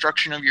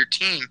construction of your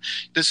team?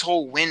 This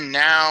whole win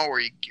now, or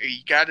you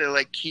got to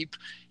like keep,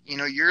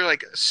 you're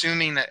like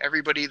assuming that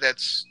everybody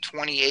that's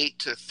 28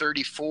 to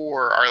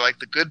 34 are like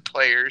the good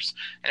players,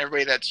 and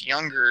everybody that's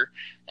younger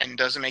and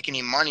doesn't make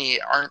any money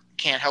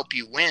can't help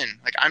you win.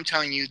 Like, I'm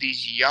telling you,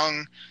 these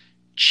young,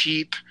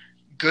 cheap,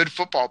 good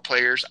football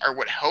players are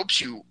what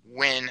helps you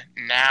win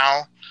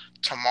now,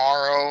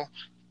 tomorrow,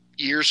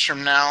 years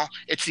from now.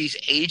 It's these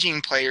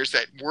aging players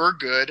that were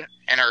good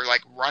and are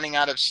like running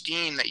out of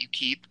steam that you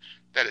keep,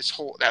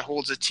 that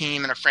holds a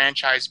team and a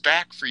franchise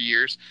back for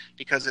years,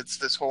 because it's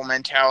this whole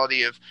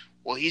mentality of,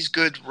 well, he's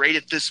good right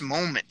at this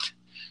moment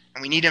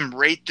and we need him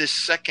right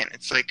this second.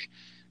 It's like,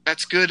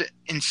 that's good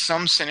in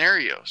some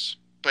scenarios,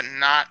 but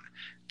not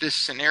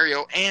this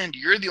scenario. And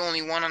you're the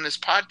only one on this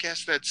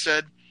podcast that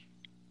said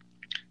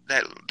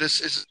that this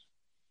is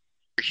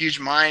a huge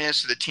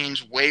minus, the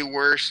team's way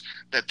worse,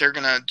 that they're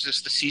going to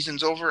the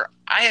season's over.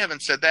 I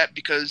haven't said that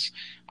because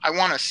I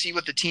want to see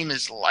what the team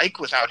is like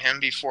without him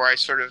before I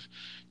sort of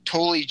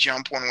totally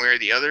jump one way or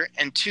the other.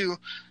 And 2,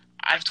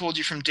 I've told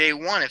you from day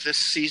one, if this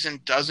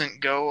season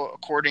doesn't go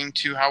according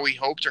to how we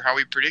hoped or how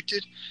we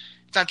predicted,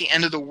 it's not the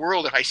end of the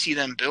world if I see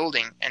them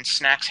building. And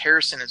Snacks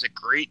Harrison is a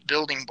great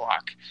building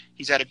block.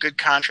 He's had a good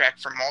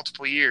contract for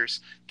multiple years.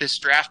 This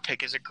draft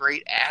pick is a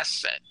great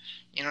asset.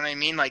 You know what I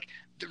mean? Like,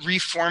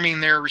 reforming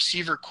their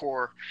receiver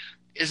core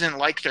isn't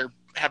like they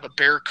have a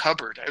bare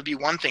cupboard. It would be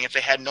one thing if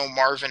they had no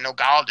Marvin, no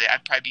Galladay.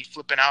 I'd probably be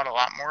flipping out a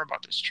lot more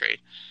about this trade.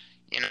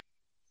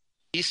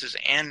 Pieces,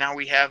 and now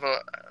we have a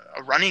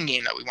running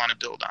game that we want to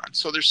build on.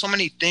 So there's so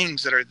many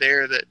things that are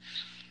there that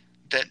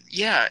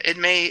yeah, it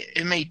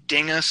may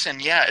ding us,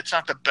 and yeah, it's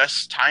not the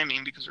best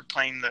timing because we're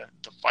playing the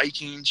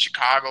Vikings,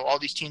 Chicago, all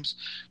these teams.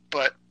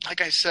 But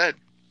like I said,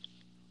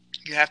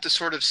 you have to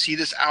sort of see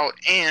this out,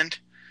 and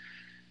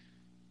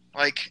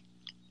Like,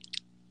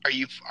 are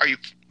you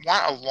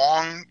want a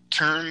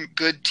long-term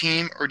good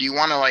team, or do you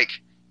want to, like,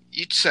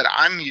 you said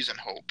I'm using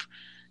hope.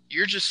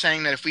 You're just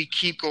saying that if we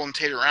keep Golden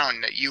Tate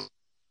around, that you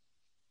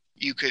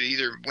could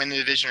either win the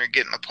division or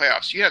get in the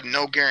playoffs. You have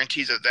no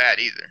guarantees of that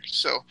either.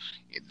 So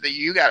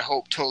you got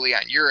hope totally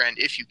on your end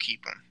if you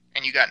keep him,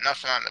 and you got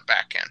nothing on the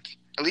back end.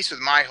 At least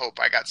with my hope,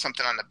 I got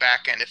something on the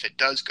back end if it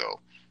does go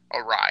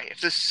awry.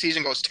 If this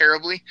season goes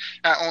terribly,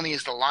 not only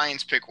is the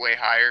Lions pick way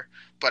higher,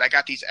 but I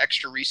got these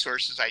extra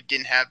resources I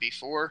didn't have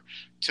before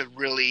to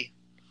really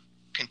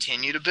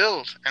continue to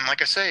build. And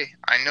like I say,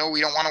 I know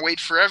we don't want to wait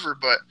forever,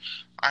 but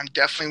I'm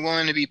definitely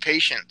willing to be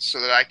patient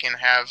so that I can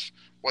have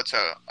what's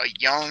a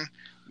young,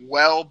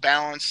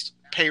 well-balanced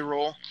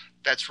payroll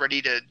that's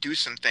ready to do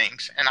some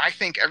things. And I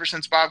think ever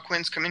since Bob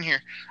Quinn's come in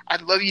here,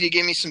 I'd love you to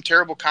give me some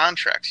terrible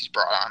contracts he's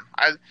brought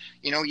on.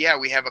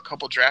 We have a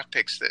couple draft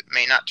picks that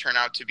may not turn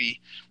out to be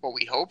what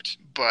we hoped,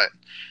 but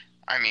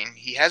I mean,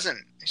 he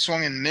hasn't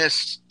swung and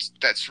missed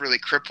that's really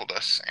crippled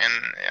us. And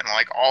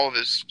like all of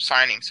his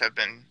signings have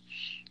been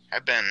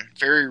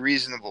very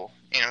reasonable,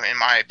 in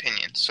my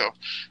opinion. So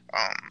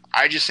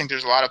I just think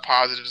there's a lot of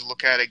positives to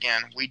look at.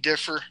 Again, we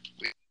differ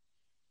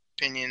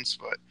opinions,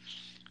 but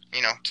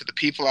to the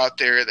people out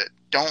there that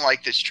don't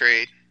like this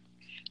trade,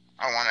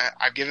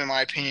 I've given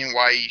my opinion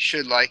why you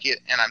should like it,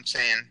 and I'm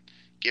saying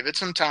give it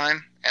some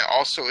time. And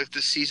also, if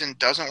this season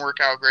doesn't work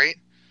out great,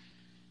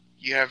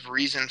 you have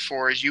reason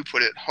for, as you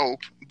put it,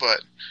 hope.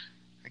 But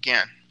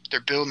again,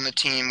 they're building the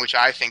team, which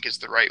I think is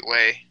the right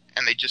way,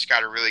 and they just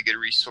got a really good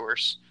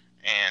resource.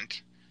 And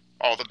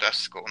all the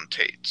best to Golden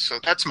Tate. So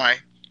that's my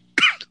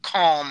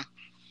calm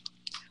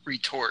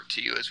retort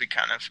to you as we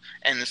kind of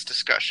end this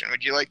discussion.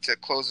 Would you like to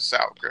close us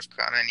out,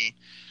 Grifka, on any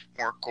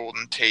more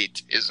Golden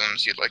Tate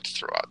isms you'd like to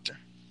throw out there?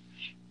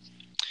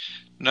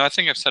 No, I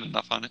think I've said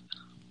enough on it.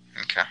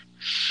 Okay.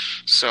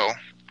 So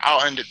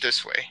I'll end it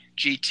this way.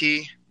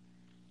 GT,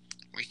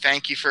 we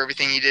thank you for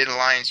everything you did in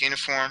Lions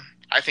uniform.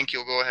 I think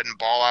you'll go ahead and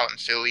ball out in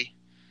Philly.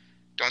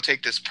 Don't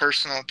take this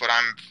personal, but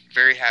I'm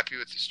very happy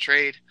with this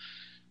trade.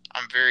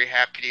 I'm very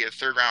happy to get a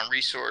third-round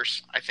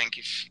resource. I think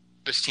if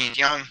this team's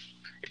young,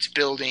 it's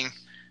building,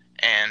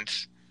 and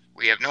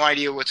we have no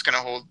idea what's going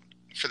to hold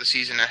for the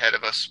season ahead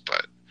of us,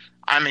 but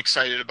I'm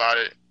excited about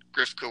it.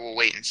 Grifka will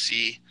wait and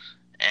see,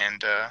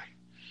 and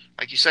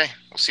like you say,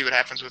 we'll see what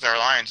happens with our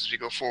Lions as we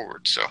go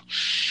forward. So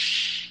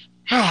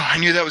I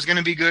knew that was going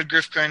to be good,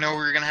 Grifka. I know we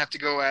were going to have to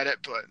go at it,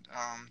 but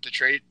the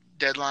trade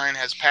deadline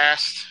has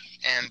passed,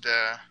 and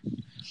a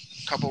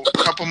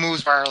couple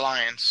moves by our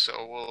Lions,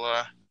 so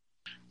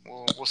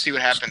we'll see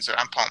what happens.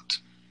 I'm pumped.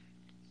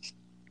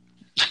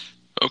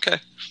 Okay.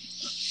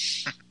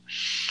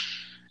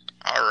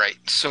 All right.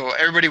 So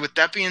everybody, with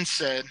that being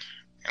said,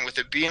 and with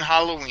it being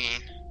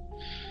Halloween,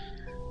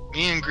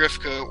 me and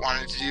Grifka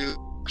wanted to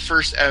do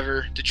first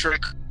ever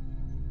Detroit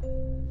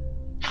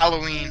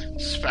Halloween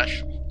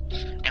special.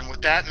 And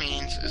what that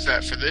means is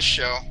that for this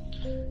show,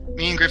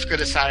 me and Grifka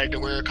decided to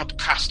wear a couple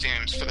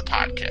costumes for the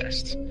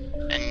podcast.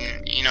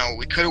 And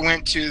we could have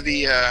went to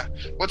the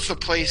what's the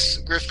place,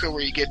 Grifka,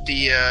 where you get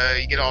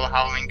all the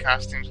Halloween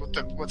costumes?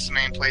 What's the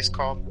main place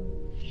called?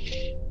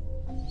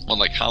 Well,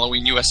 like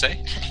Halloween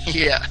USA?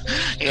 yeah.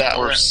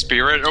 Or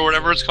Spirit or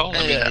whatever it's called.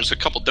 I mean, Yeah. there's a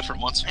couple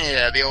different ones.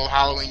 Yeah, the old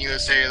Halloween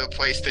USA, the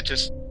place that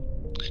just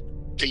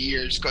the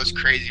year just goes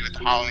crazy with the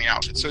Halloween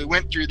outfits. So we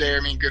went through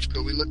there, me and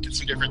Grifka, we looked at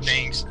some different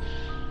things.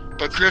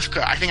 But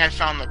Grifka, I think I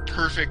found the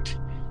perfect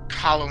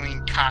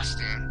Halloween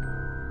costume.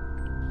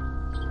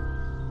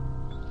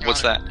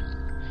 What's that?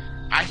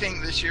 I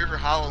think this year for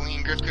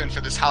Halloween, Grifka, and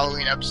for this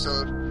Halloween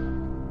episode,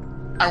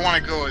 I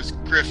want to go as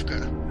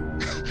Grifka.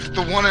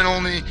 The one and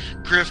only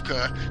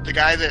Grifka, the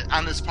guy that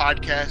on this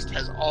podcast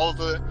has all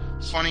the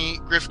funny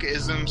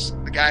Grifka-isms,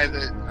 the guy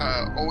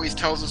that always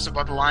tells us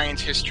about the Lions'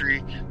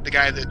 history, the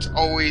guy that's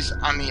always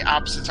on the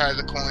opposite side of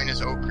the coin as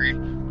Oakrey.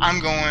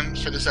 I'm going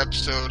for this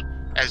episode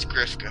as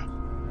Grifka.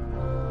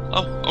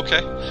 Oh,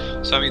 okay.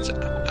 So that means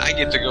I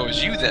get to go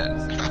as you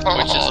then,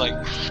 which is like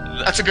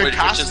That's a good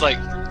costume.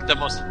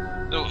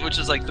 Which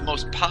is like the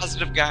most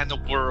positive guy in the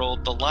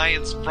world. The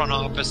Lions front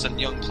office and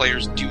young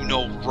players do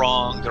no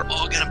wrong. They're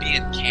all gonna be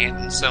in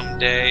Canton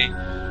someday.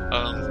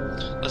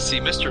 Let's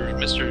see,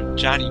 Mr.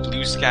 Johnny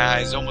Blue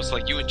Skies, almost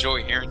like you and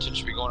Joey Harrington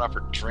should be going out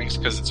for drinks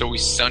because it's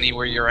always sunny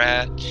where you're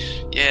at.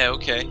 Yeah,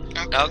 okay.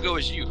 I'll go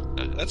as you.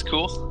 That's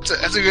cool.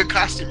 That's a good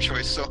costume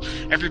choice. So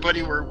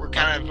everybody, we're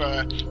kind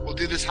of we'll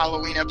do this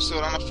Halloween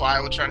episode on the fly.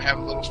 We'll try to have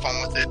a little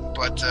fun with it.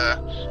 But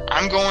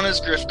I'm going as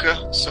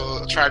Grifka, so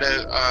I'll try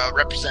to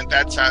represent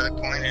that side of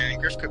the coin.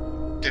 And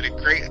Grifka did a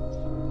great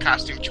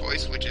costume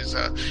choice, which is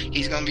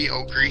he's going to be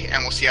Oakrey,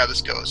 and we'll see how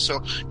this goes. So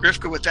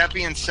Grifka, with that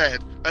being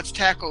said, let's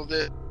tackle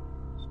this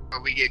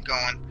before we get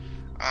going.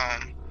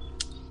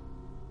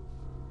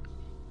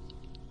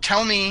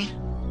 Tell me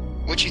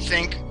what you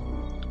think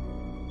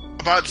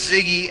about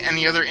Ziggy and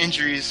the other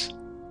injuries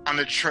on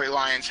the Detroit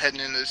Lions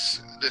heading in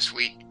this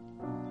week.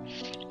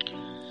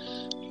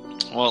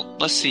 Well,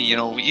 let's see.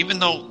 Even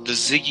though the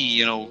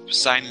Ziggy,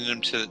 signing him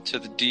to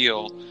the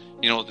deal,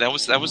 that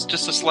was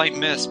just a slight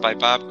miss by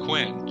Bob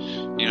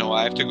Quinn.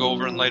 I have to go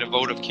over and light a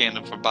votive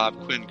candle for Bob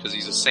Quinn because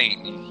he's a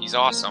saint. He's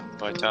awesome.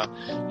 But,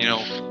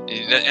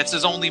 that's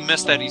his only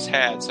miss that he's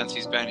had since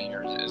he's been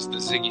here is the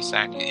Ziggy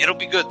signing. It'll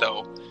be good,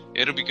 though.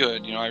 It'll be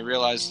good. I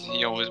realized,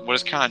 what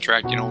his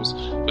contract,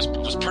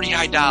 was pretty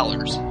high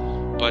dollars.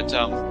 But,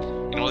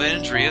 the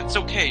injury, it's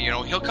okay.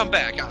 He'll come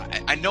back.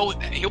 I know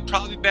he'll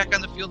probably be back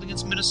on the field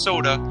against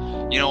Minnesota.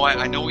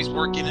 I know he's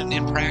working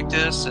in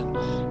practice, and,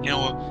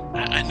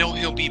 I know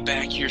he'll be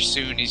back here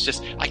soon. He's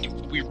just,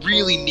 we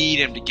really need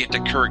him to get to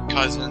Kirk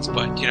Cousins,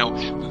 but,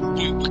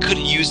 we could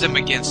have used him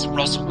against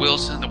Russell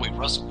Wilson, the way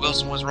Russell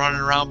Wilson was running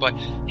around, but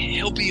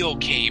he'll be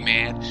okay,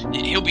 man.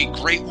 He'll be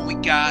great when we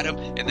got him,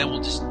 and then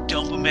we'll just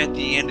dump him at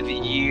the end of the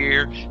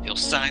year. He'll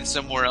sign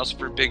somewhere else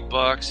for big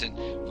bucks, and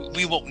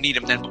we won't need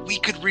him then, but we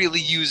could really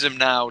use him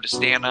now to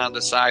stand on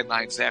the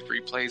sidelines after he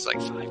plays like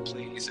 5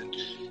 plays and,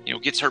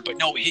 gets hurt. But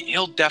no,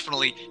 he'll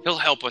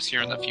help us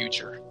here in the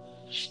future.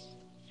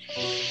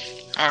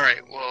 All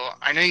right. Well,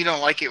 I know you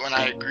don't like it when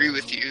I agree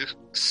with you,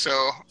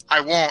 so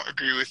I won't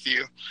agree with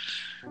you.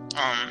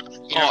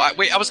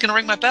 Wait, I was going to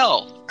ring my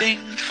bell. Ding.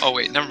 Oh,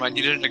 wait, never mind.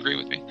 You didn't agree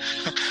with me.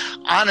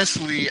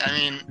 Honestly,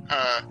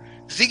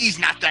 Ziggy's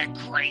not that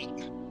great.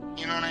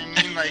 You know what I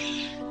mean? Like,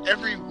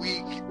 every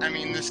week,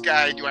 this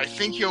guy, do I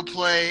think he'll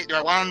play? Do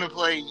I want him to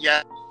play?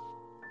 Yeah.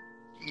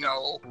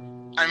 No.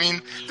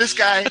 This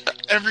guy,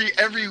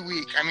 every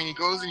week, he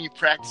goes and he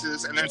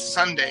practices, and then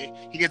Sunday,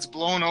 he gets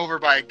blown over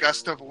by a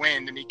gust of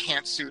wind, and he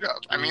can't suit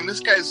up. This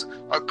guy's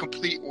a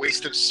complete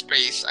waste of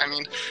space.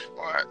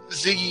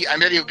 Ziggy, I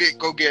bet he'll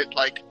go get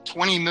like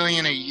 $20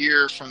 million a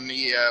year from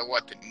the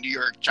New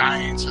York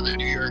Giants or the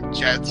New York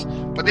Jets,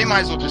 but they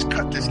might as well just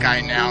cut this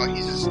guy now.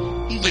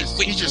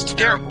 He's just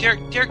terrible.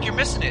 Derek, you're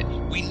missing it.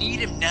 We need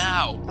him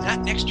now,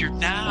 not next year.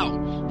 Now,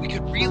 we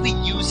could really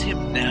use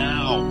him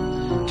now.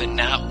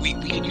 We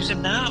could use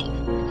him now.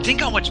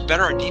 Think how much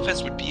better our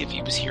defense would be if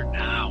he was here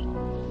now.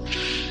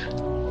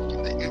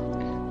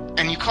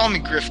 And you call me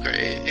Grifka.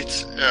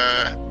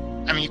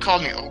 You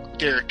called me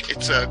Derek.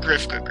 It's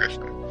Grifka.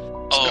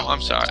 Oh,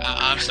 I'm sorry.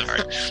 I'm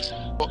sorry.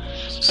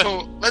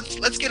 So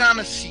let's get on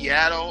to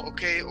Seattle,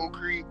 okay,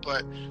 Okri?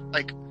 But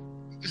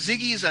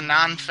Ziggy is a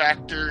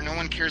non-factor. No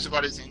one cares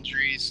about his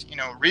injuries.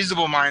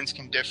 Reasonable minds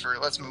can differ.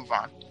 Let's move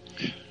on.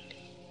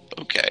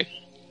 Okay.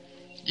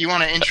 You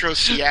want to intro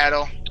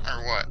Seattle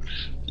or what?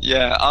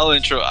 Yeah, I'll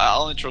intro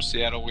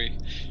Seattle.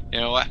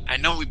 I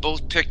know we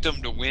both picked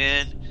them to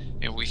win,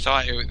 and we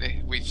thought it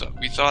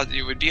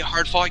would be a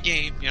hard-fought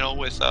game.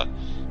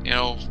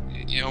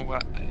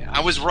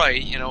 I was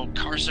right.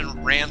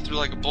 Carson ran through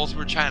like a bull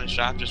through a china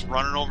shop, just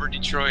running over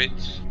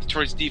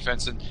Detroit's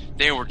defense, and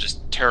they were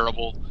just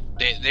terrible.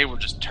 They were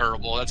just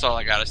terrible. That's all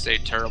I gotta say.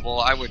 Terrible.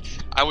 I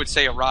would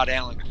say a Rod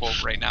Allen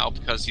quote right now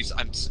because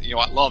I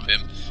love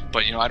him,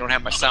 but I don't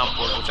have my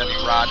soundboard with any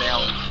Rod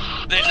Allen.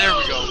 There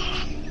we go.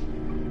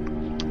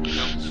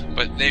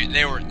 But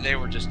they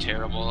were just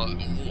terrible.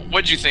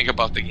 What did you think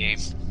about the game?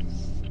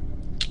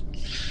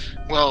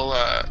 Well,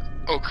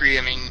 Okri,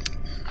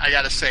 I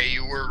gotta say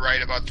you were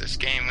right about this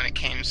game when it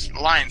came. The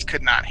Lions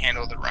could not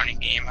handle the running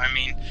game.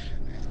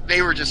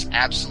 They were just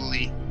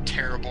absolutely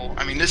terrible.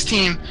 This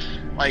team,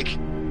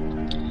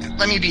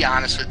 let me be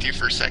honest with you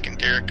for a second,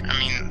 Derek.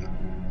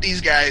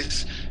 These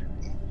guys,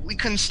 we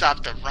couldn't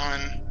stop the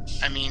run.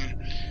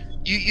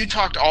 You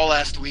talked all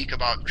last week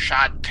about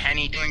Rashad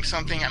Penny doing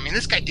something.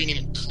 This guy didn't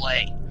even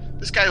play.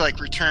 This guy,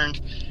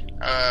 returned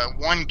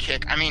one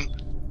kick.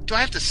 Do I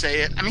have to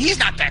say it? He's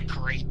not that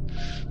great.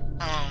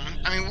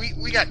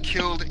 We got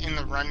killed in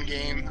the run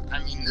game.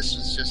 This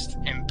was just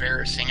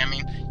embarrassing.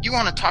 You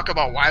want to talk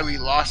about why we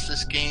lost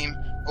this game,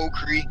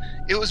 Okri?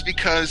 It was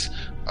because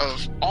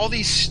of all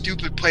these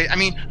stupid plays.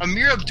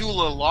 Amir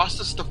Abdullah lost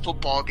us the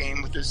football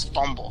game with his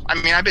fumble.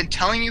 I've been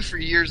telling you for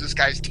years this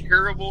guy's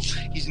terrible.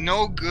 He's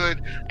no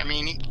good.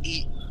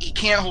 He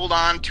can't hold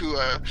on to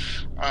a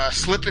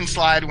slip and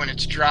slide when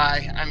it's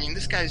dry.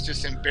 This guy's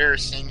just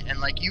embarrassing. And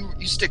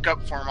you stick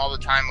up for him all the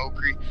time,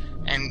 Okri.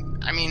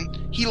 And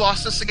he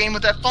lost us the game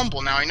with that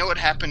fumble. Now I know it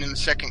happened in the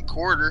second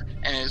quarter,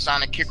 and it was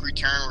on a kick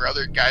return where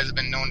other guys have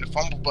been known to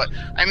fumble. But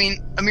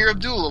Amir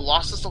Abdullah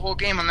lost us the whole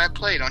game on that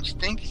play, don't you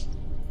think?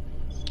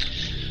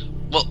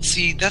 Well,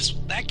 see,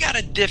 that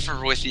gotta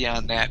differ with you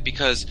on that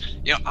because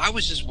I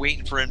was just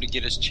waiting for him to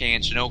get his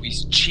chance.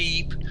 He's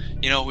cheap.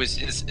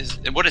 His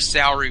what his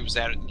salary was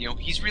at.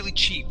 He's really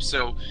cheap.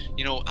 So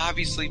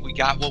obviously we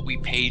got what we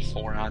paid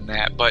for on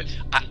that. But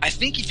I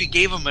think if you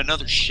gave him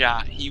another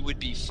shot, he would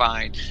be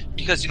fine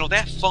because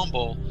that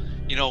fumble.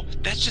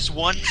 That's just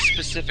one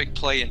specific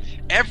play, and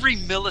every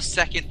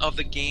millisecond of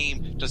the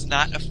game does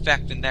not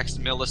affect the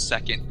next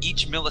millisecond.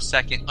 Each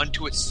millisecond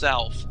unto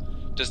itself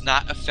does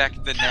not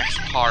affect the next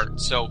part.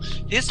 So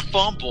his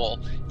fumble,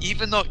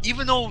 even though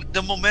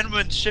the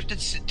momentum shifted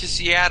to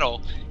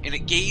Seattle, and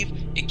it gave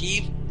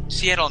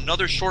Seattle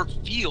another short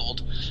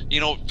field,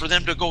 for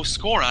them to go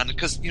score on,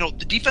 because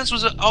the defense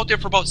was out there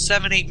for about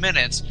 7-8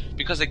 minutes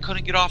because they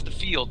couldn't get off the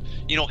field.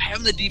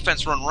 Having the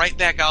defense run right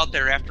back out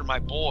there after my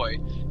boy,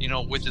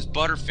 with his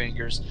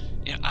butterfingers,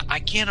 you know, I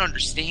can't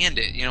understand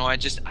it. You know, I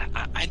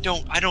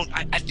don't.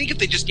 I think if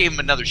they just gave him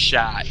another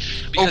shot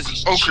because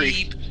he's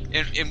cheap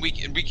and we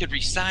could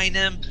re-sign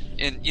him,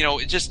 and you know,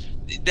 it just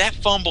that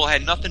fumble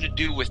had nothing to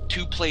do with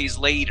 2 plays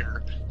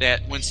later.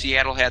 That when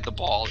Seattle had the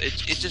ball, it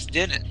just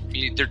didn't. I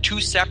mean, they're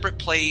 2 separate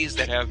plays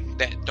that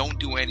don't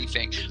do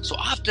anything. So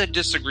I have to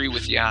disagree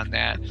with you on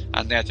that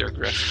there,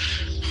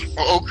 Griff.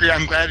 Well, Oakley,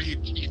 I'm glad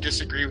you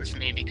disagree with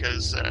me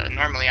because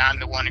normally I'm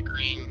the one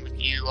agreeing with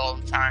you all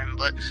the time.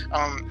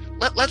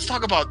 But let's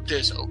talk about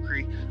this,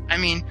 Oakley. I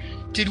mean,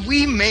 did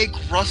we make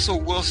Russell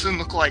Wilson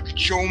look like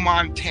Joe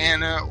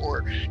Montana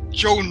or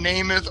Joe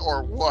Namath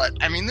or what?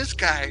 I mean, this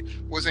guy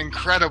was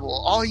incredible.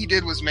 All he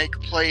did was make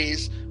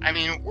plays. I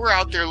mean, we're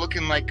out there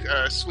looking like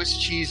Swiss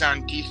cheese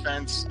on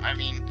defense. I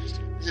mean,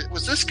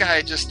 was this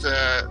guy just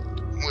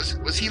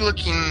was he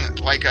looking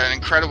like an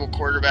incredible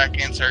quarterback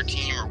against our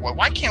team or what?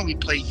 Why can't we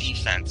play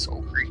defense,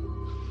 Oakley?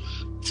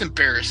 It's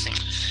embarrassing.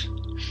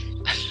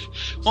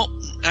 Well,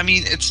 I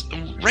mean, it's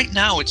right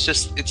now. It's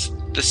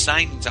the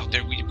signings out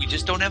there. We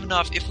just don't have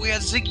enough. If we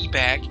had Ziggy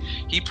back,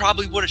 he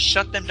probably would have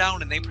shut them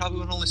down, and they probably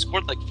would have only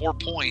scored like 4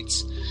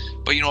 points.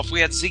 But you know, if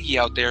we had Ziggy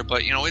out there,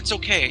 but you know, it's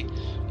okay.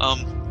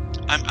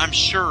 I'm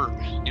sure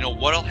you know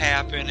what'll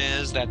happen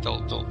is that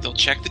they'll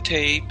check the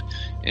tape,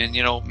 and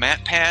you know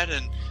Matt Pat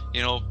and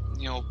you know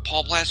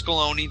Paul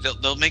Blascoloni,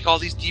 they'll make all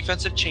these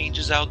defensive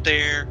changes out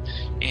there,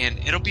 and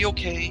it'll be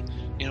okay.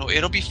 You know,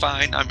 it'll be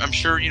fine. I'm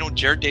sure, you know,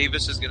 Jared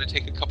Davis is going to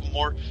take a couple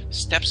more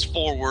steps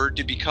forward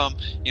to become,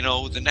 you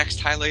know, the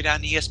next highlight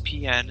on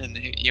ESPN. And,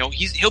 you know,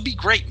 he'll be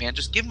great, man.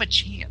 Just give him a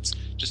chance.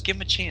 Just give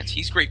him a chance.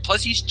 He's great.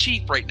 Plus, he's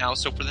cheap right now.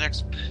 So for the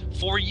next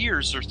 4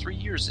 years or 3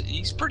 years,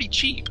 he's pretty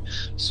cheap.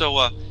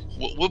 So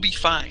we'll be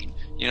fine.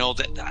 You know,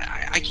 that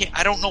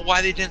I don't know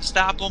why they didn't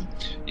stop him.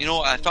 You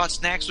know, I thought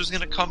Snacks was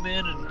going to come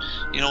in and,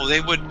 you know,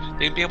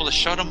 they'd be able to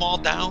shut them all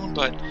down,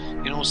 but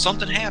you know,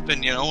 something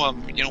happened. You know,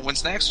 when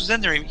Snacks was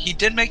in there, he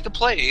did make the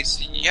plays.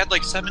 He had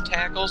like 7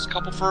 tackles, a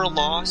couple for a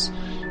loss.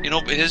 You know,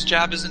 but his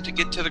job isn't to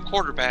get to the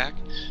quarterback.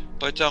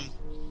 But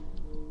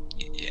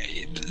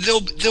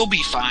they'll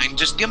be fine.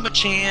 Just give them a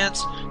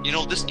chance. You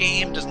know, this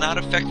game does not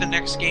affect the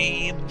next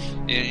game.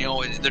 You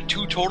know, they're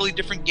 2 totally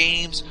different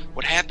games.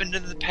 What happened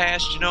in the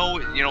past, you know,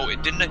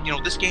 it didn't. You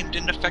know, this game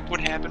didn't affect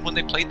what happened when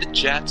they played the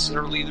Jets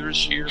earlier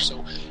this year.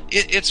 So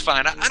it's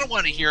fine. I don't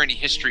want to hear any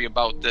history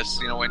about this,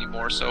 you know,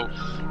 anymore. So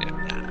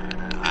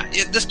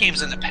this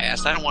game's in the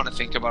past. I don't want to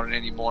think about it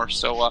anymore.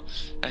 So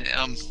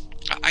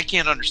I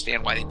can't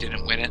understand why they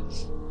didn't win it.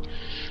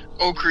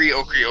 Oakley.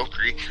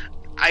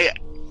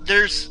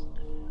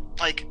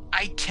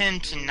 I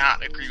tend to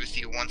not agree with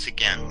you once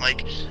again.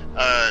 Like,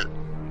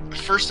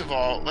 first of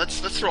all, let's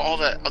throw all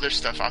that other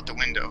stuff out the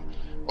window.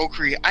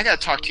 Oakley, I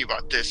gotta talk to you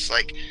about this.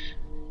 Like,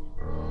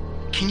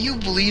 can you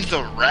believe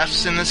the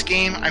refs in this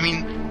game? I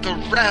mean, the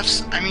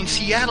refs,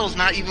 Seattle's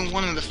not even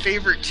one of the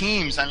favorite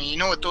teams. I mean, you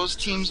know what those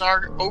teams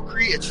are,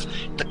 Oakley? It's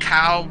the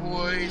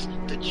Cowboys,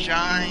 the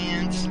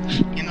Giants,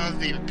 you know,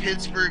 the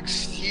Pittsburgh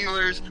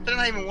Steelers. They're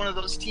not even one of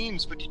those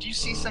teams, but did you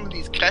see some of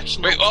these catches?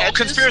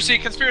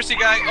 Conspiracy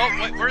guy.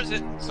 Oh, where is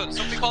it? So,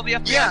 something called the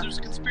FBI? Yeah. There's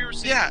a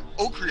conspiracy. Yeah,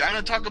 Oakley, I'm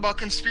going to talk about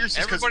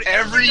conspiracies because every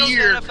everybody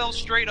year... knows the NFL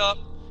straight up.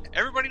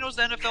 Everybody knows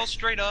the NFL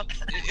straight up.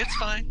 It's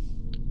fine.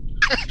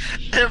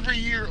 Every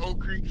year,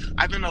 Oakley,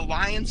 I've been a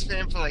Lions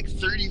fan for like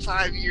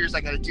 35 years.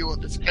 I got to deal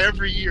with this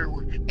every year.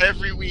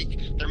 Every week,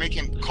 they're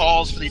making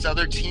calls for these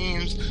other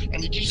teams.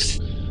 And did you see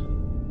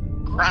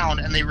ground?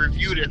 And they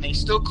reviewed it, and they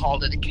still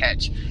called it a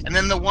catch. And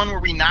then the one where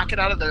we knock it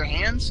out of their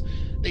hands,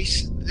 they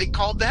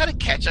called that a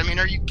catch. I mean,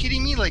 are you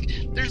kidding me? Like,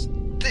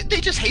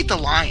 they just hate the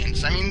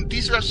Lions. I mean,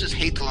 these refs just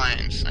hate the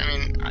Lions. I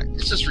mean,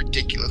 it's just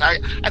ridiculous.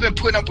 I've been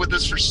putting up with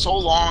this for so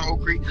long,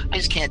 Oakley. I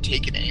just can't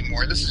take it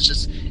anymore. This is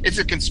just, it's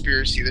a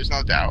conspiracy. There's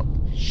no doubt.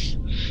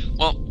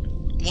 Well,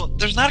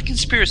 there's not a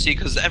conspiracy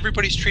because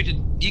everybody's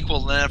treated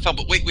equal in the NFL.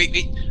 But wait.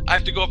 I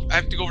have to go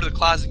over to the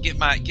closet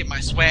and get my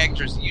swag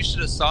jersey. You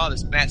should have saw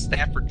this Matt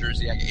Stafford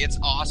jersey. It's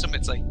awesome.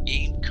 It's like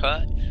game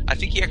cut. I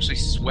think he actually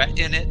sweat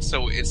in it,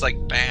 so it's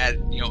like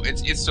bad. You know,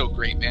 it's so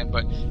great, man.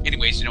 But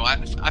anyways, you know,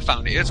 I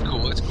found it. It's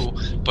cool.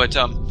 But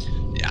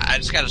I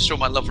just got to show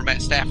my love for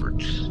Matt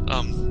Stafford.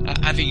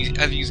 I think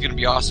he's going to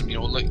be awesome. You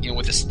know, look, you know,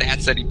 with the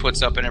stats that he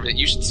puts up and everything.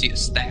 You should see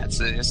his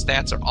stats. His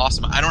stats are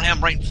awesome. I don't have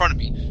them right in front of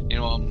me. You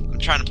know, I'm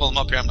trying to pull them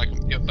up here. I'm like,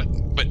 yeah,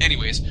 but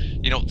anyways,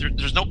 you know,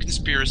 there's no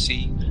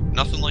conspiracy,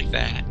 nothing like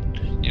that.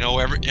 You know,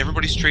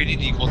 everybody's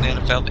treated equal in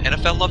the NFL. The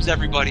NFL loves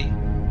everybody.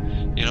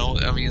 You know,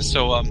 I mean,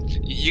 so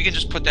you can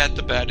just put that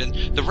to bed. And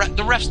the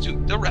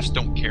refs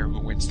don't care who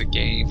wins the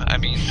game. I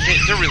mean,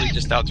 they're really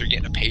just out there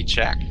getting a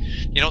paycheck.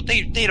 You know,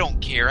 they don't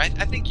care. I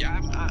think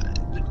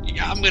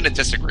I'm going to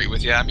disagree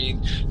with you. I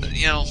mean,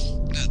 you know,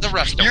 the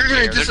refs don't care. You're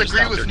going to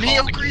disagree with me,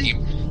 Oakley?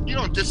 You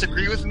don't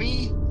disagree with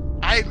me.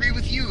 I agree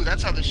with you.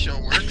 That's how the show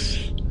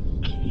works.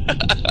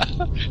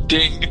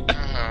 Ding.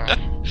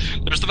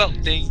 There's the bell.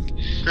 Ding.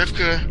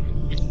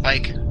 Grifka,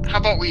 like, how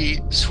about we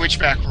switch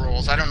back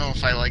roles? I don't know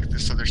if I like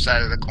this other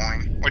side of the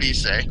coin. What do you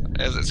say?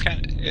 It's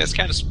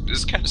kind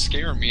of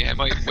scaring me. I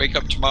might wake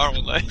up tomorrow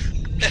and like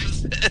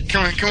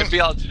Can we be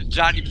all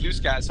Johnny Blue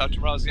Skies out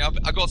tomorrow?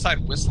 I'll go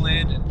outside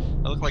whistling, and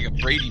I look like a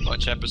Brady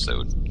Bunch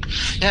episode.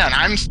 Yeah, and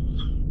I'm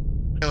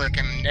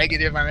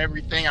negative on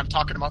everything. I'm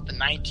talking about the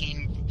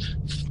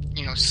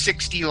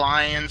 1960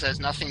 Lions has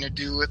nothing to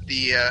do with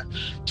the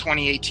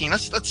 2018.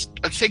 Let's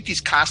take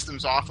these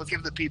costumes off. Let's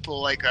give the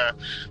people like a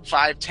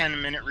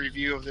 5-10 minute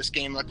review of this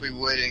game like we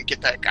would and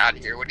get that out of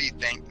here. What do you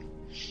think?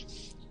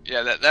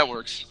 Yeah, that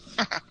works.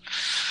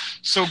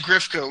 So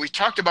Grifka, we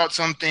talked about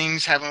some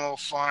things, having a little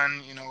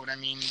fun, you know what I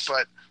mean?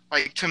 But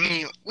like to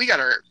me, we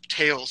got our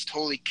tails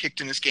totally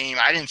kicked in this game.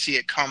 I didn't see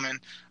it coming.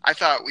 I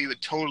thought we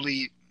would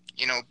totally,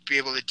 be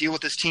able to deal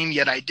with this team.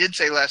 Yet I did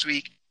say last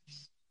week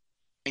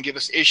and give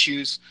us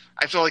issues.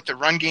 I feel like the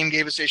run game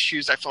gave us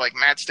issues. I feel like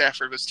Matt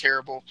Stafford was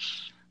terrible.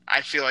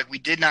 I feel like we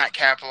did not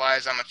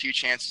capitalize on the few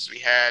chances we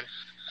had.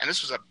 And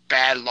this was a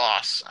bad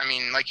loss. I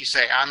mean, like you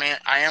say,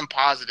 I am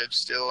positive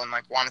still and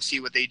want to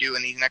see what they do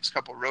in these next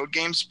couple road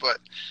games. But,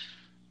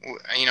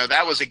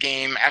 that was a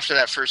game after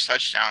that first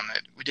touchdown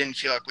that we didn't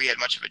feel like we had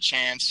much of a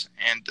chance.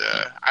 And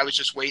I was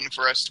just waiting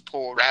for us to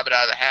pull a rabbit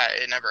out of the hat.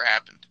 It never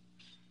happened.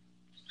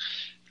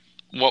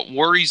 What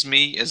worries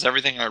me is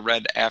everything I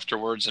read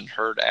afterwards and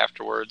heard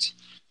afterwards.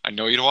 I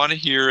know you don't want to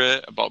hear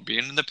it about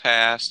being in the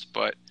past,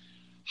 but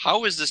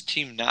how is this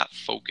team not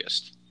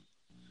focused?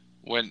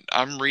 When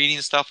I'm reading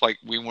stuff like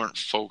we weren't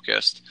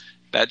focused,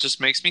 that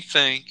just makes me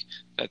think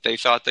that they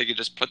thought they could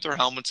just put their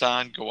helmets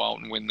on, go out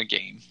and win the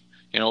game.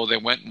 They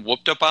went and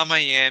whooped up on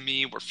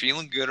Miami. We're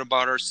feeling good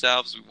about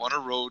ourselves. We won a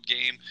road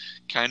game,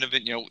 kind of,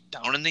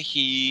 down in the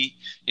heat.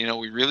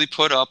 We really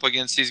put up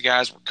against these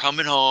guys. We're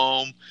coming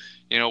home.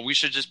 We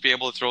should just be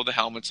able to throw the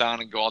helmets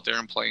on and go out there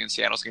and play, and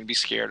Seattle's going to be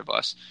scared of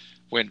us.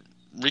 When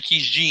Ricky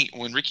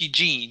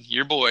Jean,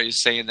 your boy,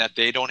 is saying that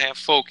they don't have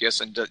focus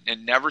and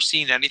never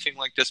seen anything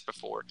like this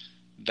before,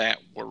 that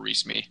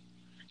worries me.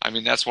 I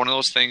mean, that's one of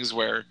those things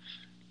where,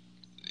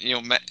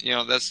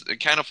 it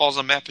kind of falls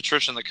on Matt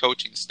Patricia and the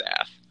coaching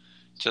staff.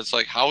 Just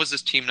like, how is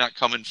this team not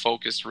coming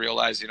focused?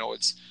 Realize,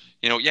 it's,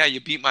 yeah, you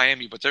beat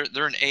Miami, but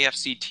they're an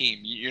AFC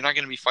team. You're not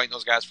going to be fighting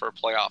those guys for a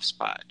playoff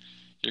spot.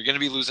 You're going to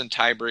be losing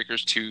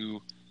tiebreakers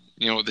to,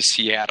 the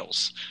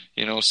Seattles,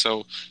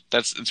 so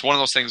it's one of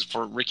those things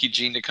for Ricky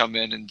Jean to come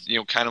in and,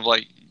 kind of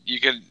like you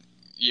could,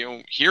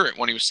 hear it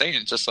when he was saying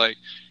it, just like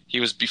he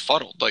was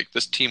befuddled. Like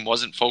this team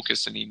wasn't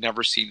focused and he'd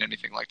never seen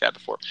anything like that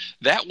before.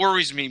 That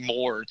worries me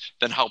more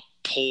than how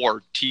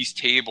poor Tease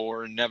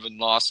Tabor and Nevin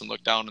Lawson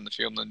looked down in the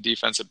field in the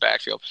defensive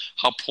backfield,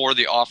 how poor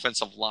the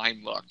offensive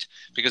line looked.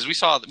 Because we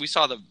saw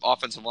the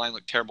offensive line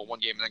look terrible one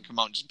game and then come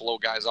out and just blow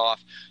guys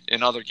off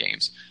in other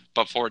games.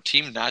 But for a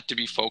team not to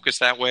be focused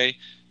that way,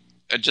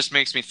 it just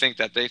makes me think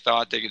that they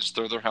thought they could just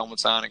throw their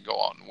helmets on and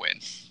go out and win.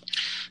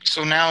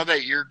 So now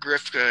that you're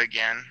Grifka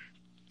again,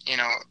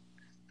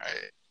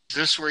 is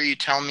this where you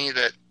tell me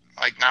that,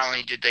 not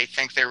only did they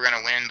think they were going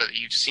to win, but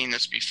you've seen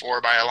this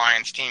before by a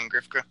Lions team,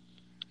 Grifka?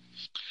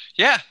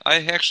 Yeah,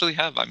 I actually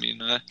have. I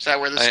mean, is that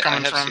where this is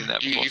coming from?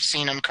 You've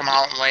seen them come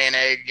out and lay an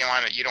egg.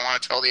 You don't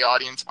want to tell the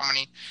audience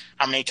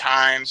how many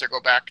times, or go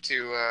back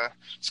to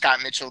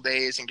Scott Mitchell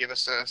days and give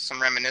us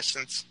some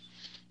reminiscence.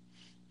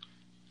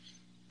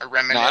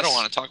 No, I don't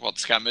want to talk about the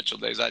Scott Mitchell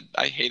days.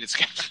 I hated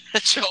Scott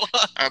Mitchell.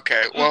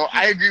 Okay, well,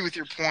 I agree with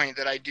your point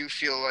that I do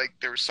feel like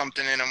there was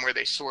something in them where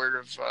they sort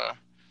of,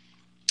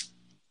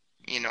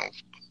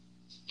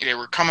 they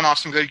were coming off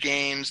some good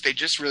games. They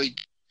just really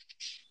 –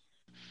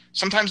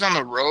 sometimes on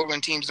the road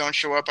when teams don't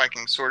show up, I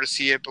can sort of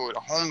see it. But with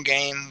a home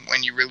game,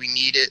 when you really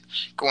need it,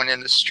 going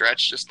in the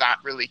stretch, just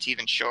not really to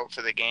even show up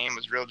for the game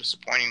was real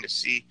disappointing to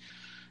see.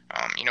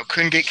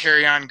 Couldn't get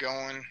carry on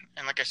going.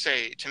 And like I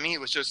say, to me, it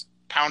was just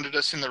pounded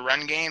us in the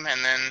run game.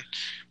 And then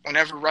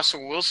whenever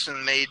Russell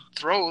Wilson made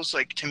throws,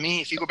 to me,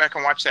 if you go back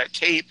and watch that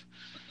tape,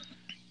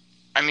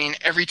 I mean,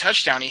 every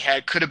touchdown he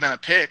had could have been a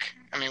pick.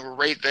 I mean, we're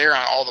right there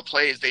on all the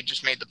plays. They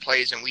just made the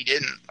plays and we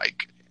didn't.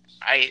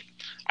 I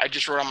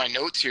just wrote on my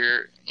notes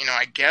here,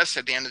 I guess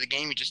at the end of the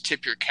game you just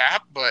tip your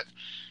cap. But,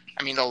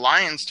 I mean, the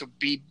Lions to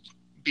be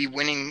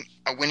winning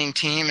a winning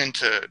team and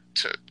to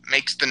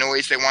make the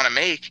noise they want to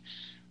make,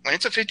 when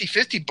it's a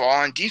 50-50 ball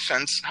on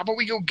defense, how about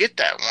we go get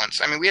that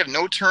once? I mean, we have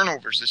no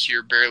turnovers this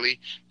year barely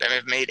that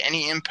have made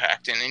any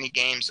impact in any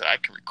games that I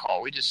can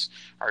recall. We just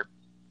are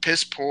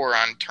piss poor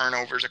on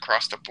turnovers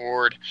across the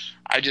board.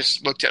 I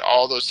just looked at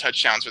all those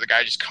touchdowns where the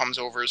guy just comes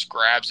over,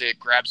 grabs it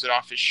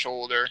off his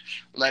shoulder,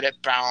 let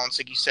it bounce.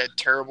 Like you said,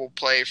 terrible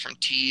play from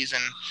Tease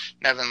and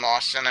Nevin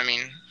Lawson. I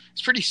mean,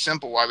 it's pretty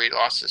simple why we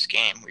lost this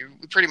game. We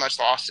pretty much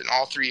lost it in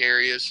all three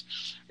areas.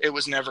 It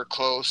was never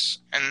close.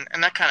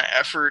 And that kind of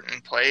effort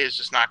and play is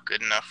just not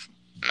good enough.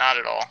 Not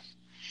at all.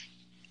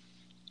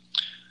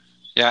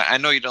 Yeah, I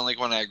know you don't like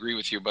when I agree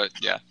with you, but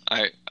yeah,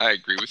 I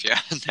agree with you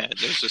on that.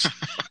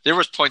 There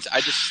was points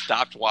I just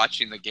stopped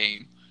watching the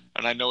game.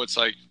 And I know it's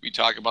like we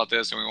talk about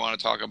this and we want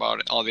to talk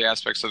about all the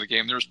aspects of the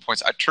game. There was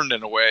points I turned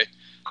it away.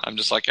 I'm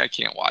just like, I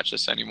can't watch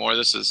this anymore.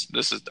 This is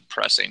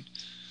depressing.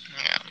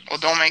 Yeah. Well,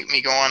 don't make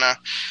me go on a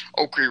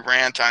Oakley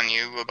rant on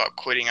you about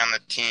quitting on the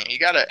team. You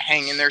got to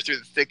hang in there through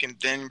the thick and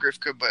thin,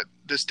 Grifka, but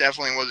this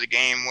definitely was a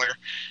game where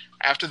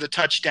after the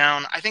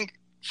touchdown, I think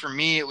for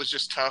me it was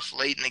just tough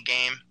late in the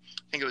game.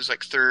 I think it was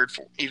like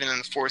even in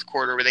the fourth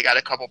quarter where they got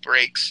a couple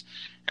breaks,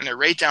 and they're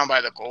right down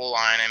by the goal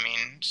line. I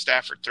mean,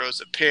 Stafford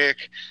throws a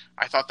pick.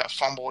 I thought that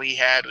fumble he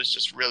had was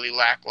just really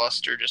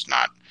lackluster, just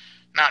not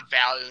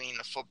valuing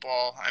the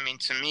football. I mean,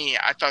 to me,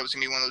 I thought it was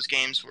going to be one of those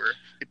games where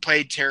we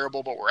played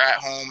terrible, but we're at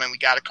home and we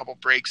got a couple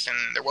breaks, and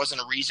there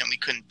wasn't a reason we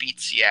couldn't beat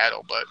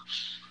Seattle, but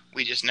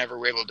we just never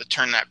were able to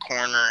turn that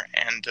corner.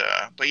 And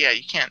but yeah,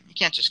 you can't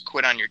just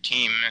quit on your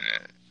team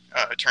and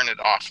turn it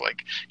off,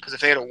 like, because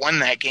if they had won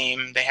that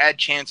game, they had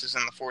chances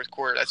in the fourth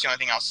quarter. That's the only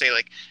thing I'll say.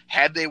 Like,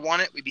 had they won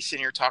it, we'd be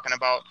sitting here talking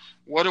about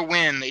what a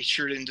win. They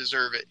sure didn't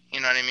deserve it.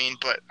 You know what I mean?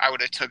 But I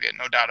would have took it,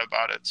 no doubt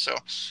about it. So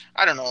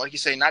I don't know. Like you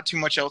say, not too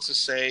much else to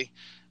say.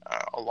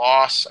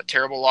 A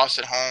terrible loss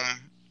at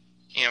home.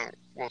 You know,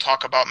 we'll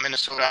talk about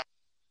Minnesota,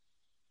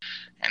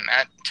 and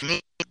that to me,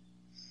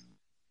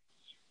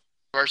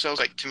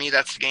 to me,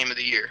 that's the game of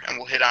the year, and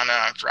we'll hit on it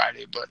on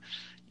Friday. But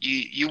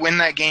you win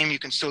that game, you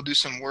can still do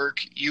some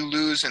work. You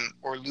lose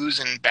or lose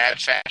in bad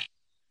fashion,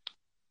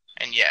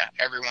 and yeah,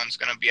 everyone's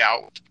going to be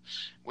out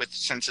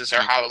since it's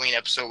our Halloween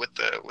episode with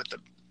the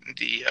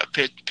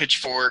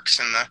pitchforks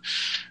and the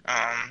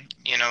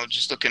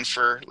just looking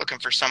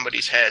for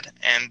somebody's head.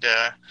 And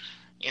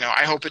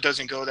I hope it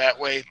doesn't go that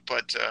way,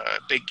 but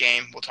big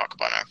game we'll talk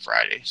about on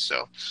Friday.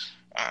 So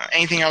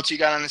anything else you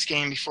got on this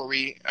game before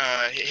we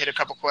hit a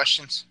couple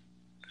questions?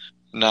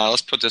 No,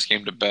 let's put this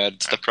game to bed.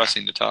 It's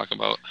depressing to talk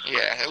about.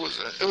 Yeah, it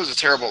was a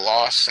terrible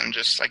loss, and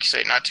just like you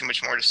say, not too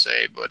much more to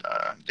say. But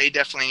they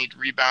definitely need to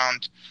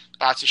rebound.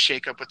 Lots of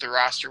shakeup with the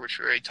roster, which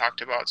we already talked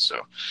about.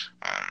 So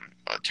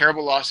a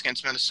terrible loss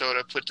against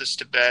Minnesota. Put this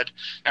to bed.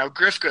 Now,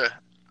 Grifka,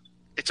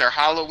 it's our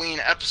Halloween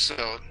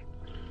episode,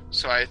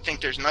 so I think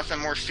there's nothing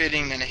more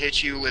fitting than to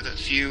hit you with a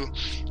few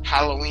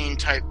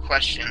Halloween-type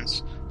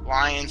questions,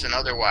 Lions and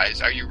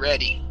otherwise. Are you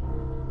ready?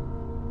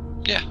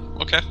 Yeah,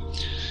 okay.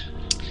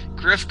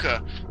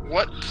 Grifka,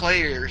 what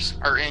players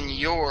are in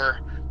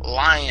your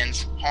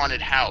Lions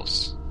haunted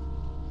house?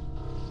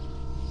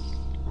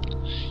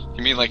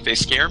 You mean like they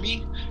scare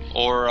me?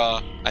 Or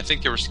I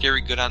think they were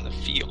scary good on the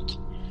field?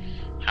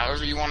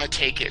 However you want to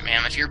take it,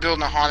 man. If you're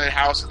building a haunted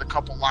house with a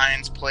couple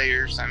Lions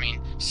players, I mean,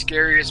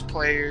 scariest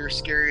player,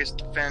 scariest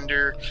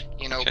defender,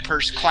 okay.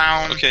 Purse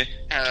clown, okay.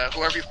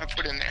 Whoever you want to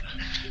put in there.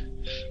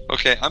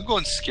 Okay, I'm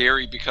going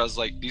scary because,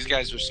 like, these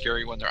guys are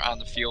scary when they're on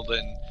the field,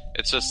 and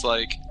it's just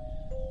like,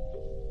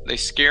 they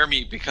scare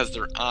me because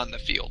they're on the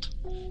field.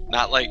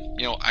 Not like,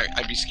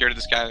 I'd be scared of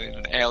this guy in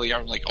an alley.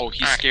 I'm like, oh,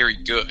 he's scary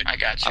good. I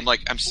got you.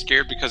 I'm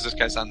scared because this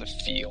guy's on the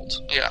field.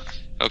 Yeah.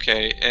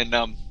 Okay, and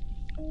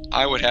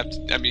I would have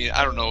to,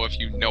 I don't know if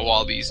you know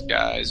all these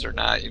guys or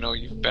not.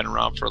 You've been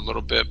around for a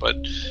little bit, but,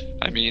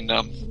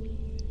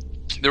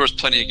 there was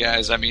plenty of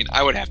guys.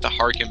 I would have to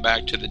harken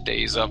back to the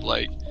days of,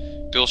 like,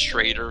 Bill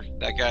Schrader.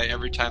 That guy,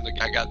 every time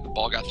the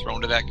ball got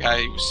thrown to that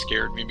guy, he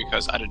scared me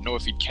because I didn't know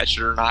if he'd catch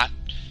it or not.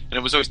 And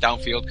it was always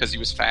downfield because he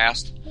was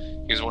fast.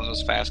 He was one of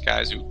those fast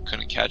guys who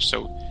couldn't catch,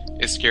 so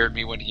it scared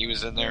me when he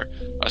was in there.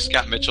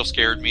 Scott Mitchell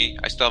scared me.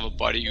 I still have a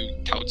buddy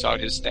who touts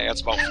out his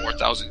stats about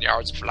 4,000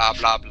 yards, blah,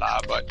 blah, blah.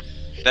 But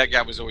that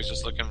guy was always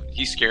just looking.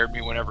 He scared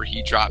me whenever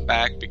he dropped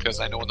back because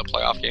I know in the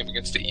playoff game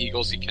against the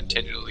Eagles, he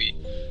continually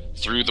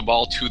threw the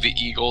ball to the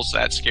Eagles.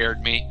 That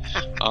scared me.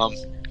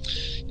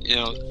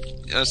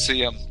 Let's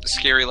see,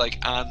 scary, like,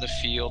 on the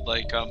field,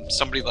 like,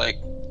 somebody, like,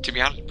 to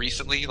be honest,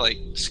 recently, like,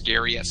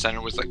 scary at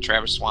center was, like,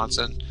 Travis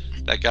Swanson.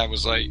 That guy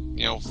was, like,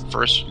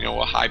 first,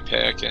 a high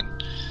pick,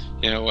 and,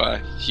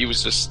 he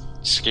was just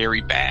scary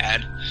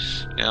bad.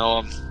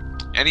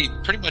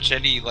 Pretty much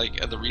any,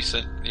 like, of the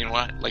recent,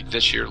 like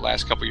this year,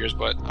 last couple years,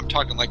 but I'm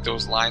talking, like,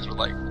 those lines with,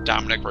 like,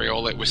 Dominic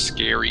Raiola. It was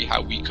scary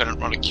how we couldn't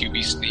run a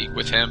QB sneak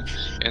with him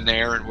in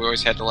there, and we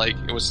always had to, like,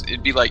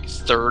 it'd be, like,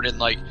 third and,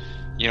 like,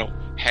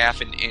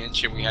 half an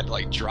inch, and we had to,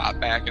 like, drop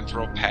back and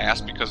throw a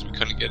pass because we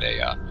couldn't get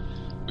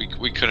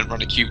we couldn't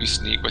run a QB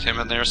sneak with him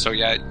in there. So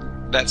yeah,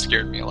 that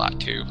scared me a lot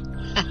too.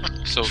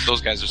 So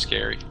those guys are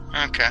scary.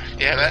 Okay,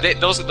 yeah,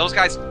 those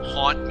guys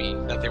haunt me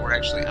that they were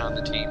actually on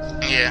the team.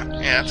 Yeah,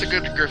 that's a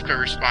good Grifka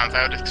response.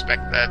 I would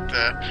expect that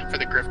for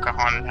the Grifka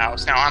haunted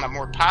house. Now, on a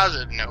more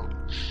positive note,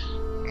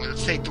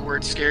 let's take the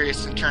word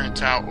scariest and turn it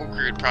to how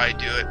Oakley would probably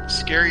do it.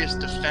 Scariest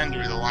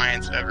defender the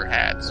Lions have ever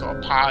had. So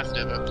a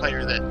positive, a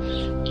player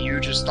that you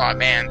just thought,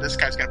 man, this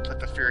guy's going to put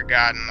the fear of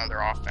God in another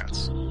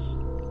offense.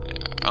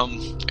 Are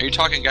you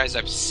talking guys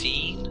I've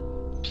seen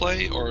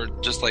play, or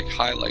just like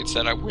highlights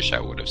that I wish I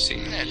would have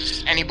seen? Yeah,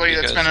 just anybody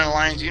that's been in a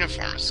Lions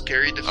uniform, a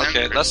scary defender.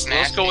 Okay, let's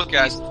go with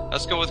guys.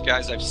 Let's go with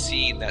guys I've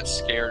seen that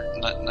scared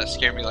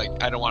me.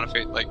 Like, I don't want to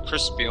face, like,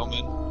 Chris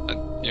Spielman.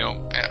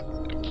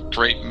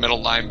 Great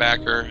middle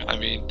linebacker.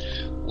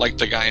 Liked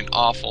the guy an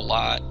awful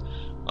lot.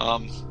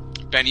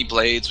 Benny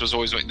Blades was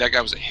always, that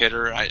guy was a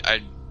hitter.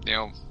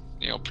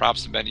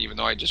 Props to Benny, even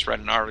though I just read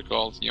an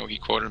article. He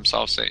quoted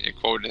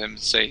him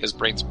say his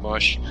brain's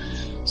mush.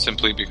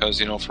 simply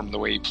because, from the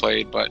way he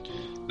played. But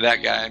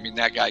that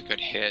guy could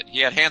hit. He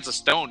had hands of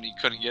stone. He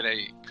couldn't get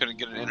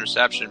an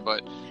interception,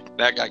 but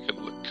that guy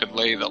could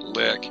lay the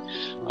lick.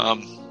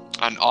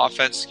 On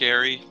offense,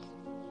 scary.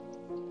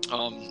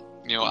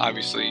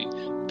 Obviously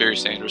Barry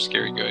Sanders,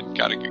 scary good.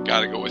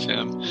 Gotta go with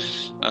him.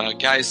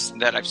 Guys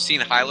that I've seen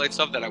highlights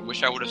of that I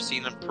wish I would have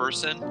seen in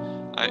person.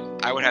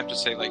 I would have to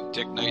say like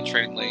Dick Night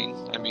Train Lane.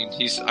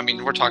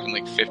 We're talking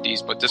like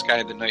 50s, but this guy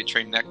had the Night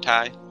Train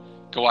necktie.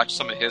 Go watch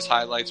some of his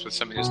highlights with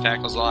some of his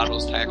tackles. A lot of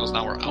those tackles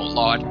now are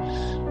outlawed.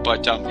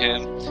 But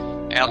him,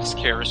 Alex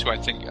Karras, who I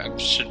think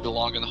should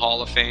belong in the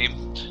Hall of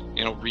Fame,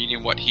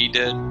 reading what he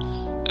did.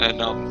 And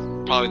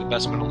probably the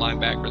best middle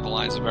linebacker the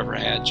Lions have ever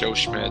had, Joe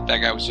Schmidt. That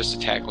guy was just a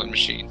tackling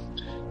machine.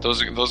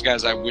 Those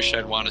guys I wish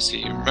I'd want to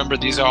see. Remember,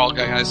 these are all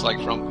guys like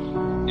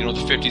from, the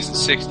 50s and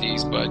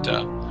 60s, but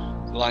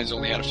the Lions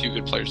only had a few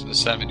good players in the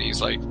 70s,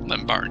 like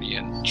Lombardi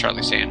and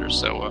Charlie Sanders.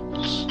 So,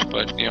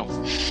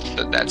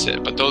 that's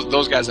it. But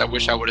those guys I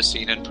wish I would have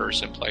seen in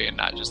person play and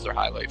not just their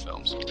highlight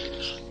films.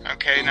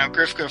 Okay, now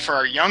Grifka, for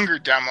our younger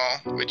demo,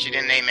 which you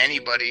didn't name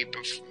anybody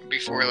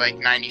before like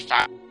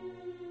 95,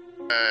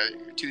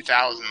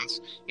 2000s.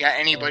 You got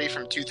anybody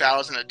from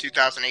 2000 to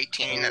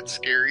 2018 that's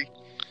scary?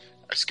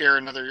 Scare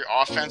another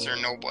offense or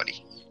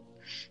nobody?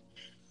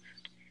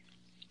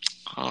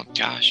 Oh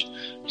gosh,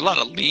 there's a lot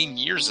of lean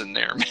years in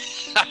there, man.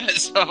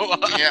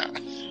 Yeah.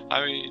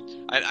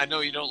 I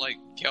know you don't like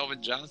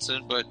Calvin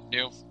Johnson, but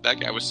that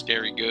guy was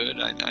scary good.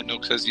 I know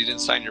because you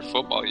didn't sign your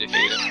football, you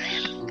hate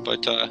him.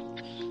 But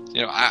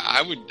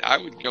I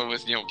would go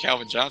with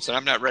Calvin Johnson.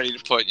 I'm not ready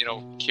to put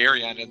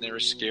Carrion in there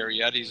as scary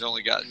yet. He's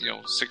only got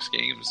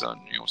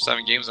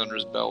 7 games under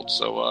his belt,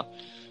 so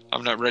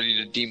I'm not ready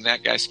to deem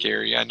that guy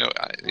scary. I know,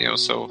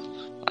 so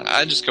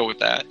I just go with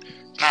that.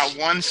 Not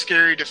one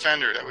scary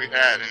defender that we've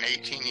had in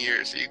 18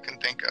 years that you can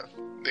think of.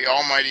 The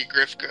almighty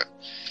Grifka,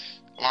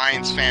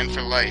 Lions fan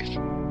for life.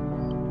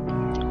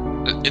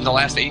 In the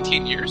last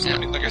 18 years, yeah.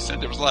 Like I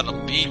said, there was a lot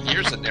of lean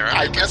years in there.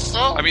 I guess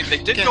so. They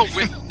did go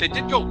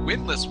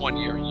winless one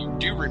year. You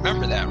do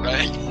remember that,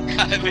 right?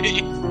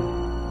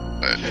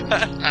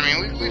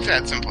 We've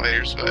had some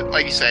players, but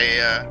like you say,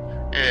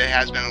 it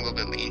has been a little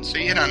bit lean. So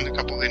you hit on a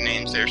couple good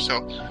names there.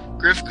 So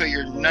Grifka,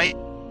 your night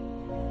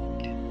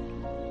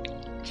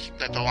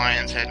that the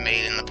Lions had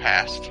made in the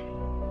past.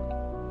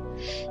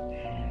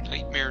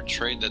 Nightmare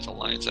trade that the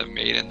Lions have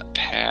made in the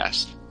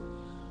past.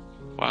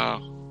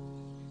 Wow.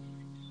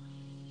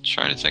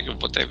 Trying to think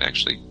of what they've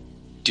actually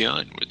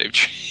done where they've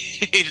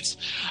traded.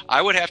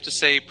 I would have to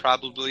say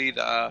probably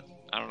I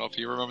don't know if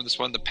you remember this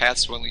one, the Pat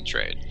Swilling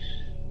trade.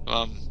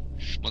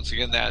 Once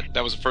again,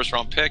 that was a first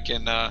round pick,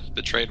 and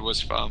the trade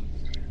was from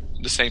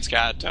the Saints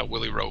got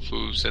Willie Roaf,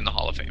 who's in the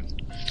Hall of Fame.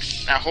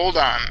 Now hold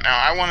on. Now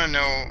I want to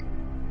know,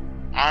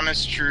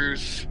 honest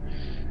truth,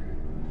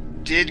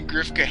 did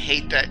Grifka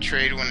hate that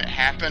trade when it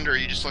happened, or are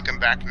you just looking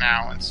back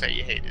now and say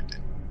you hated it?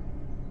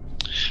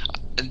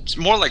 It's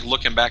more like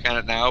looking back on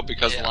it now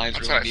because the Lions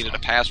really needed a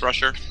pass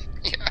rusher.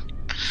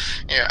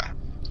 Yeah.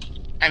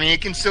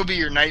 It can still be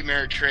your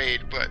nightmare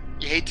trade, but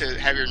you hate to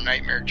have your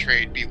nightmare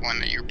trade be one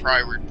that you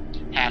probably were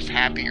half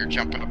happy or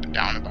jumping up and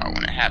down about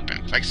when it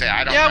happened. Like I say,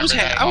 I don't. Yeah,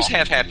 I was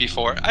half happy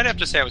for it. I'd have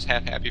to say I was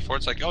half happy for it.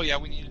 It's like, oh yeah,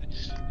 we needed,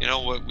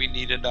 we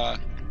needed a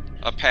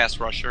pass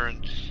rusher,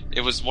 and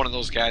it was one of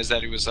those guys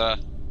that he was,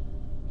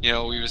 he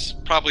was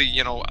probably,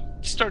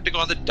 started to go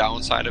on the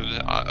downside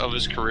of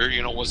his career.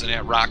 Wasn't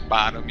at rock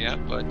bottom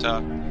yet, but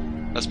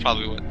that's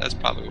probably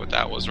what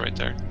that was right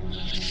there.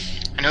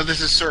 I know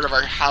this is sort of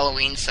our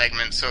Halloween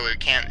segment, so it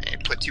can't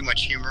put too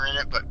much humor in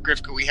it, but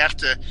Grifka, we have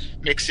to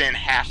mix in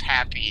half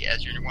happy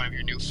as one of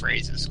your new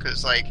phrases,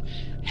 because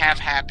half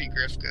happy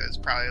Grifka is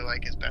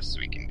probably as best as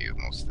we can do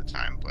most of the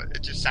time, but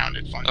it just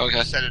sounded funny. Okay.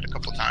 You said it a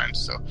couple times,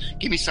 so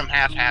give me some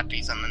half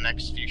happies on the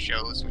next few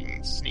shows. We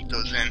can sneak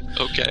those in.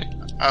 Okay.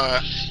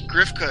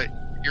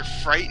 Grifka, your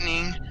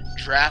frightening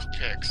draft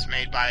picks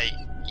made by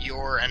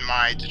your and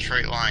my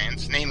Detroit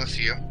Lions. Name a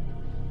few.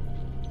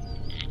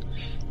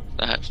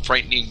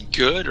 Frightening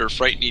good or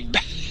frightening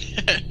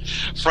bad?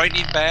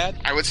 Frightening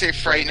bad? I would say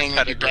frightening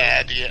would be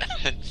bad, yeah.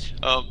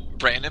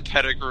 Brandon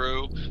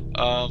Pettigrew.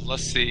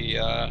 Let's see.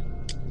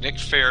 Nick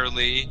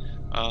Fairley.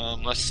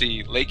 Let's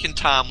see. Laken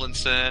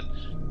Tomlinson.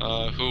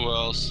 Who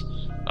else?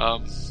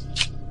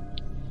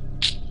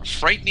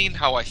 Frightening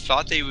how I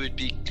thought they would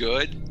be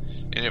good.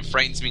 And it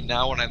frightens me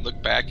now when I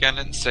look back on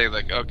it and say,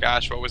 oh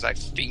gosh, what was I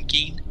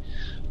thinking?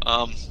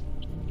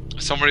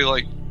 Somebody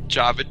like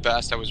Javid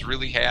Best, I was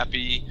really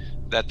happy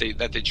that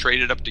they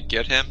traded up to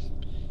get him,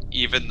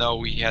 even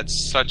though he had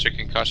such a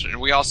concussion.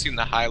 And we all seen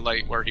the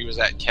highlight where he was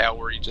at Cal,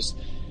 where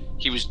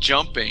he was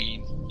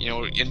jumping,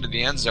 into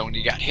the end zone.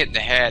 He got hit in the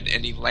head,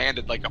 and he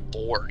landed like a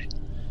board.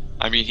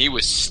 He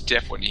was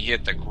stiff when he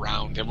hit the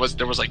ground. There was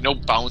no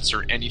bounce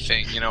or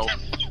anything, And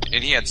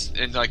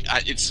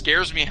it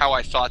scares me how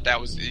I thought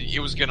it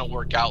was gonna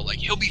work out.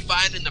 He'll be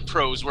fine in the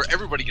pros, where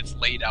everybody gets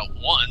laid out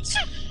once,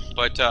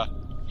 but.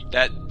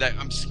 That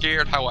I'm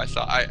scared how I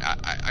thought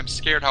I'm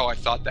scared how I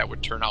thought that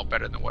would turn out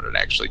better than what it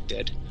actually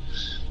did.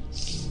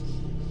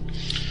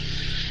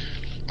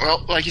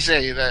 Well, like you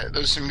say, those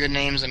are some good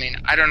names. I mean,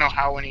 I don't know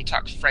how when you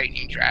talk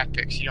frightening draft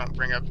picks, you don't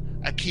bring up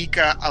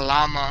Akika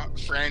Alama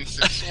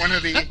Francis, one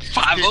of the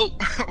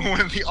 5-0.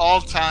 one of the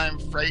all-time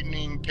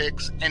frightening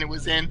picks, and it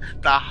was in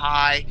the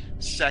high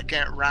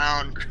second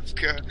round.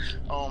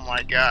 Oh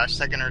my gosh,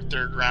 second or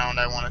third round,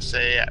 I want to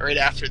say, right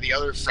after the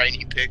other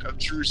frightening pick of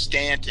Drew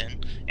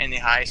Stanton in the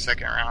high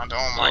second round.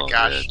 Oh my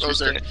gosh, yeah,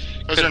 those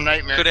are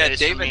nightmare Could have days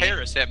David for me.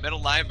 Harris at middle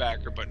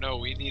linebacker, but no,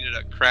 we needed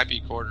a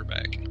crappy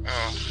quarterback.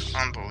 Oh,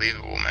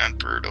 unbelievable, man,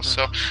 brutal.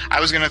 So I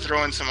was gonna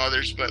throw in some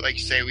others, but like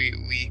you say,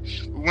 we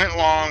went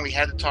long. We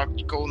had to talk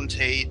Golden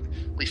Tate.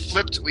 We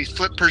flipped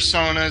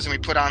personas, and we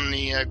put on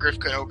the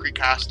Grifka and Oakley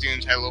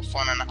costumes. Had a little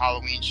fun on the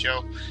Halloween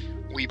show.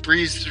 We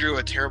breezed through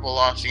a terrible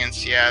loss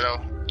against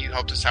Seattle. You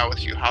helped us out with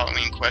a few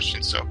Halloween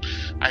questions, so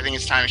I think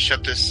it's time to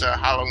shut this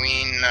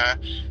Halloween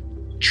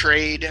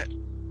trade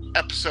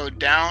episode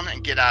down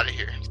and get out of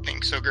here. I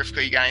think so,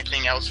 Grifka. You got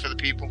anything else for the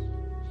people?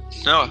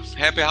 No,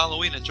 happy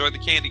Halloween. Enjoy the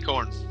candy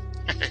corn.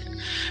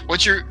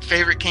 What's your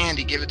favorite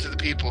candy? Give it to the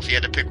people if you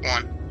had to pick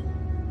one.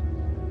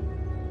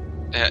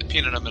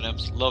 Peanut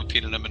M&Ms. Love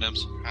peanut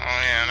M&Ms. Oh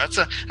yeah, that's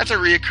a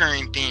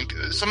reoccurring theme.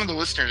 Some of the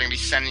listeners are gonna be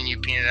sending you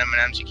peanut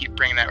M&Ms. You keep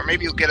bringing that, or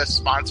maybe you'll get us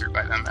sponsored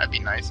by them. That'd be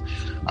nice.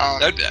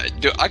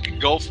 I could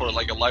go for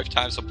like a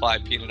lifetime supply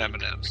of peanut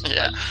M&Ms.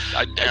 Yeah,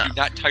 I'd be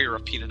not tired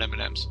of peanut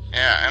M&Ms.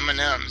 Yeah,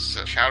 M&Ms.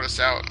 So shout us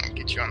out and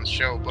get you on the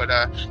show. But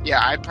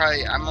yeah, if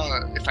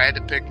I had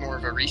to pick, more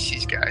of a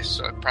Reese's guy.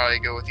 So I'd probably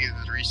go with either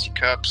the Reese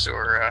Cups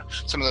or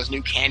some of those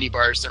new candy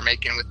bars they're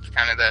making with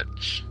kind of that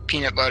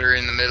peanut butter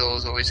in the middle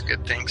is always a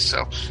good thing.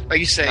 So, like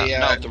you say,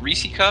 the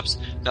Reese Cups.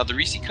 Now the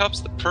Reese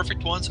Cups, the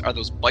perfect ones are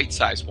those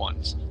bite-sized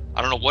ones.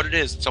 I don't know what it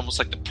is. It's almost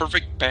like the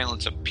perfect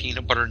balance of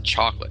peanut butter and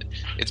chocolate.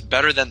 It's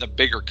better than the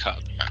bigger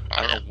cup.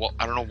 I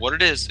don't know what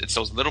it is. It's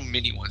those little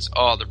mini ones.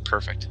 Oh, they're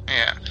perfect.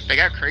 Yeah, they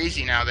got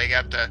crazy now. They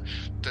got the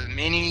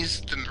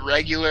minis, the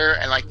regular,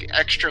 and like the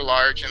extra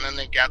large, and then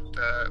they got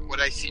what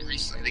I see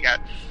recently. They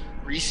got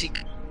Reese.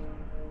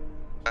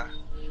 They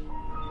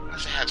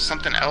have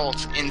something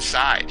else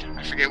inside.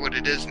 I forget what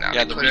it is now.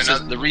 Yeah,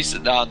 the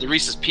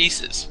Reese's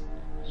Pieces.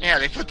 Yeah,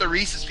 they put the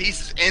Reese's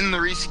Pieces in the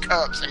Reese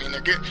Cups. I mean,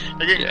 they're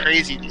getting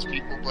crazy, these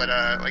people. But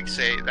like I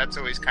say, that's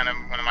always kind of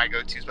one of my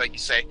go-tos. Like you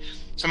say,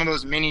 some of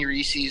those mini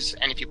Reese's,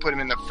 and if you put them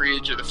in the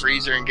fridge or the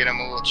freezer and get them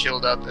a little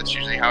chilled up, that's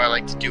usually how I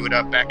like to do it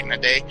up back in the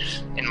day,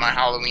 in my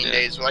Halloween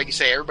days. But like you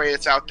say, everybody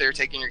that's out there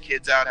taking your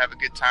kids out, have a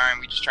good time.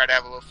 We just try to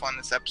have a little fun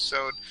this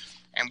episode.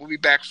 And we'll be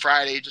back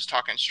Friday just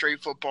talking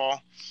straight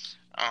football.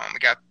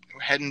 We're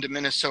heading to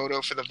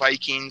Minnesota for the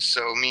Vikings,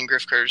 so me and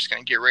Grifka are just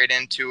going to get right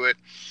into it.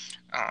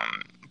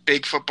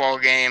 Big football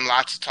game,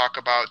 lots to talk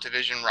about,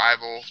 division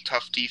rival,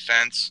 tough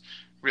defense.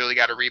 Really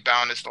got to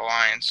rebound as the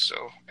Lions.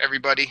 So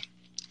everybody,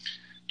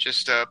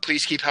 just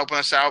please keep helping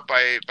us out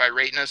by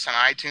rating us on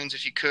iTunes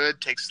if you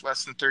could. Takes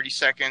less than 30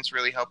 seconds,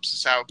 really helps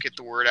us out, get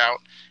the word out.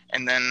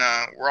 And then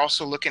we're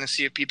also looking to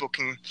see if people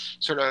can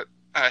sort of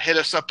hit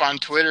us up on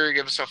Twitter,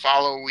 give us a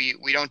follow.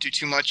 We don't do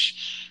too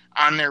much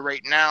on there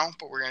right now,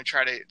 but we're going to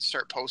try to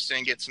start posting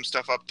and get some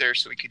stuff up there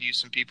so we could use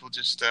some people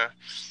just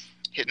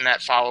hitting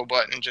that follow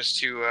button just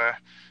to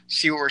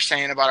see what we're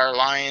saying about our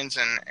Lions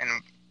and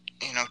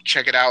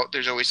check it out.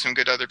 There's always some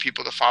good other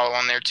people to follow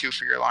on there too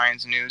for your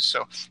Lions news.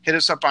 So hit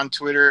us up on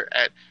Twitter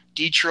at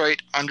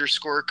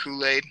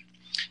Detroit_Kool-Aid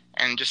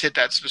and just hit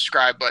that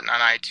subscribe button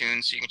on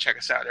iTunes so you can check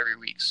us out every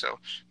week. So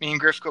me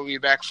and Grifka will be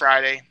back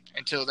Friday.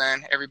 Until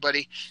then,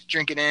 everybody,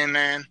 drink it in,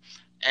 man,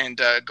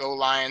 and go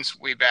Lions.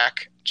 We'll be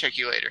back. Check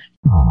you later.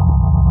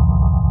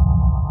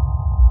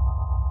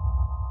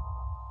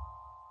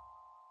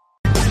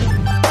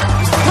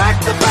 Pack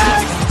the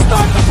bag,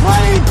 start the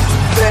plane.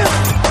 This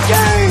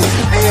game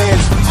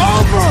is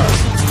over.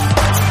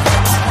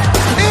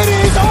 It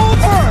is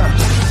over.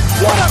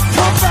 What a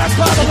comeback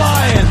by the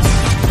Lions.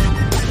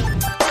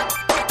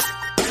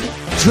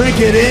 Drink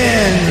it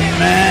in,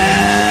 man.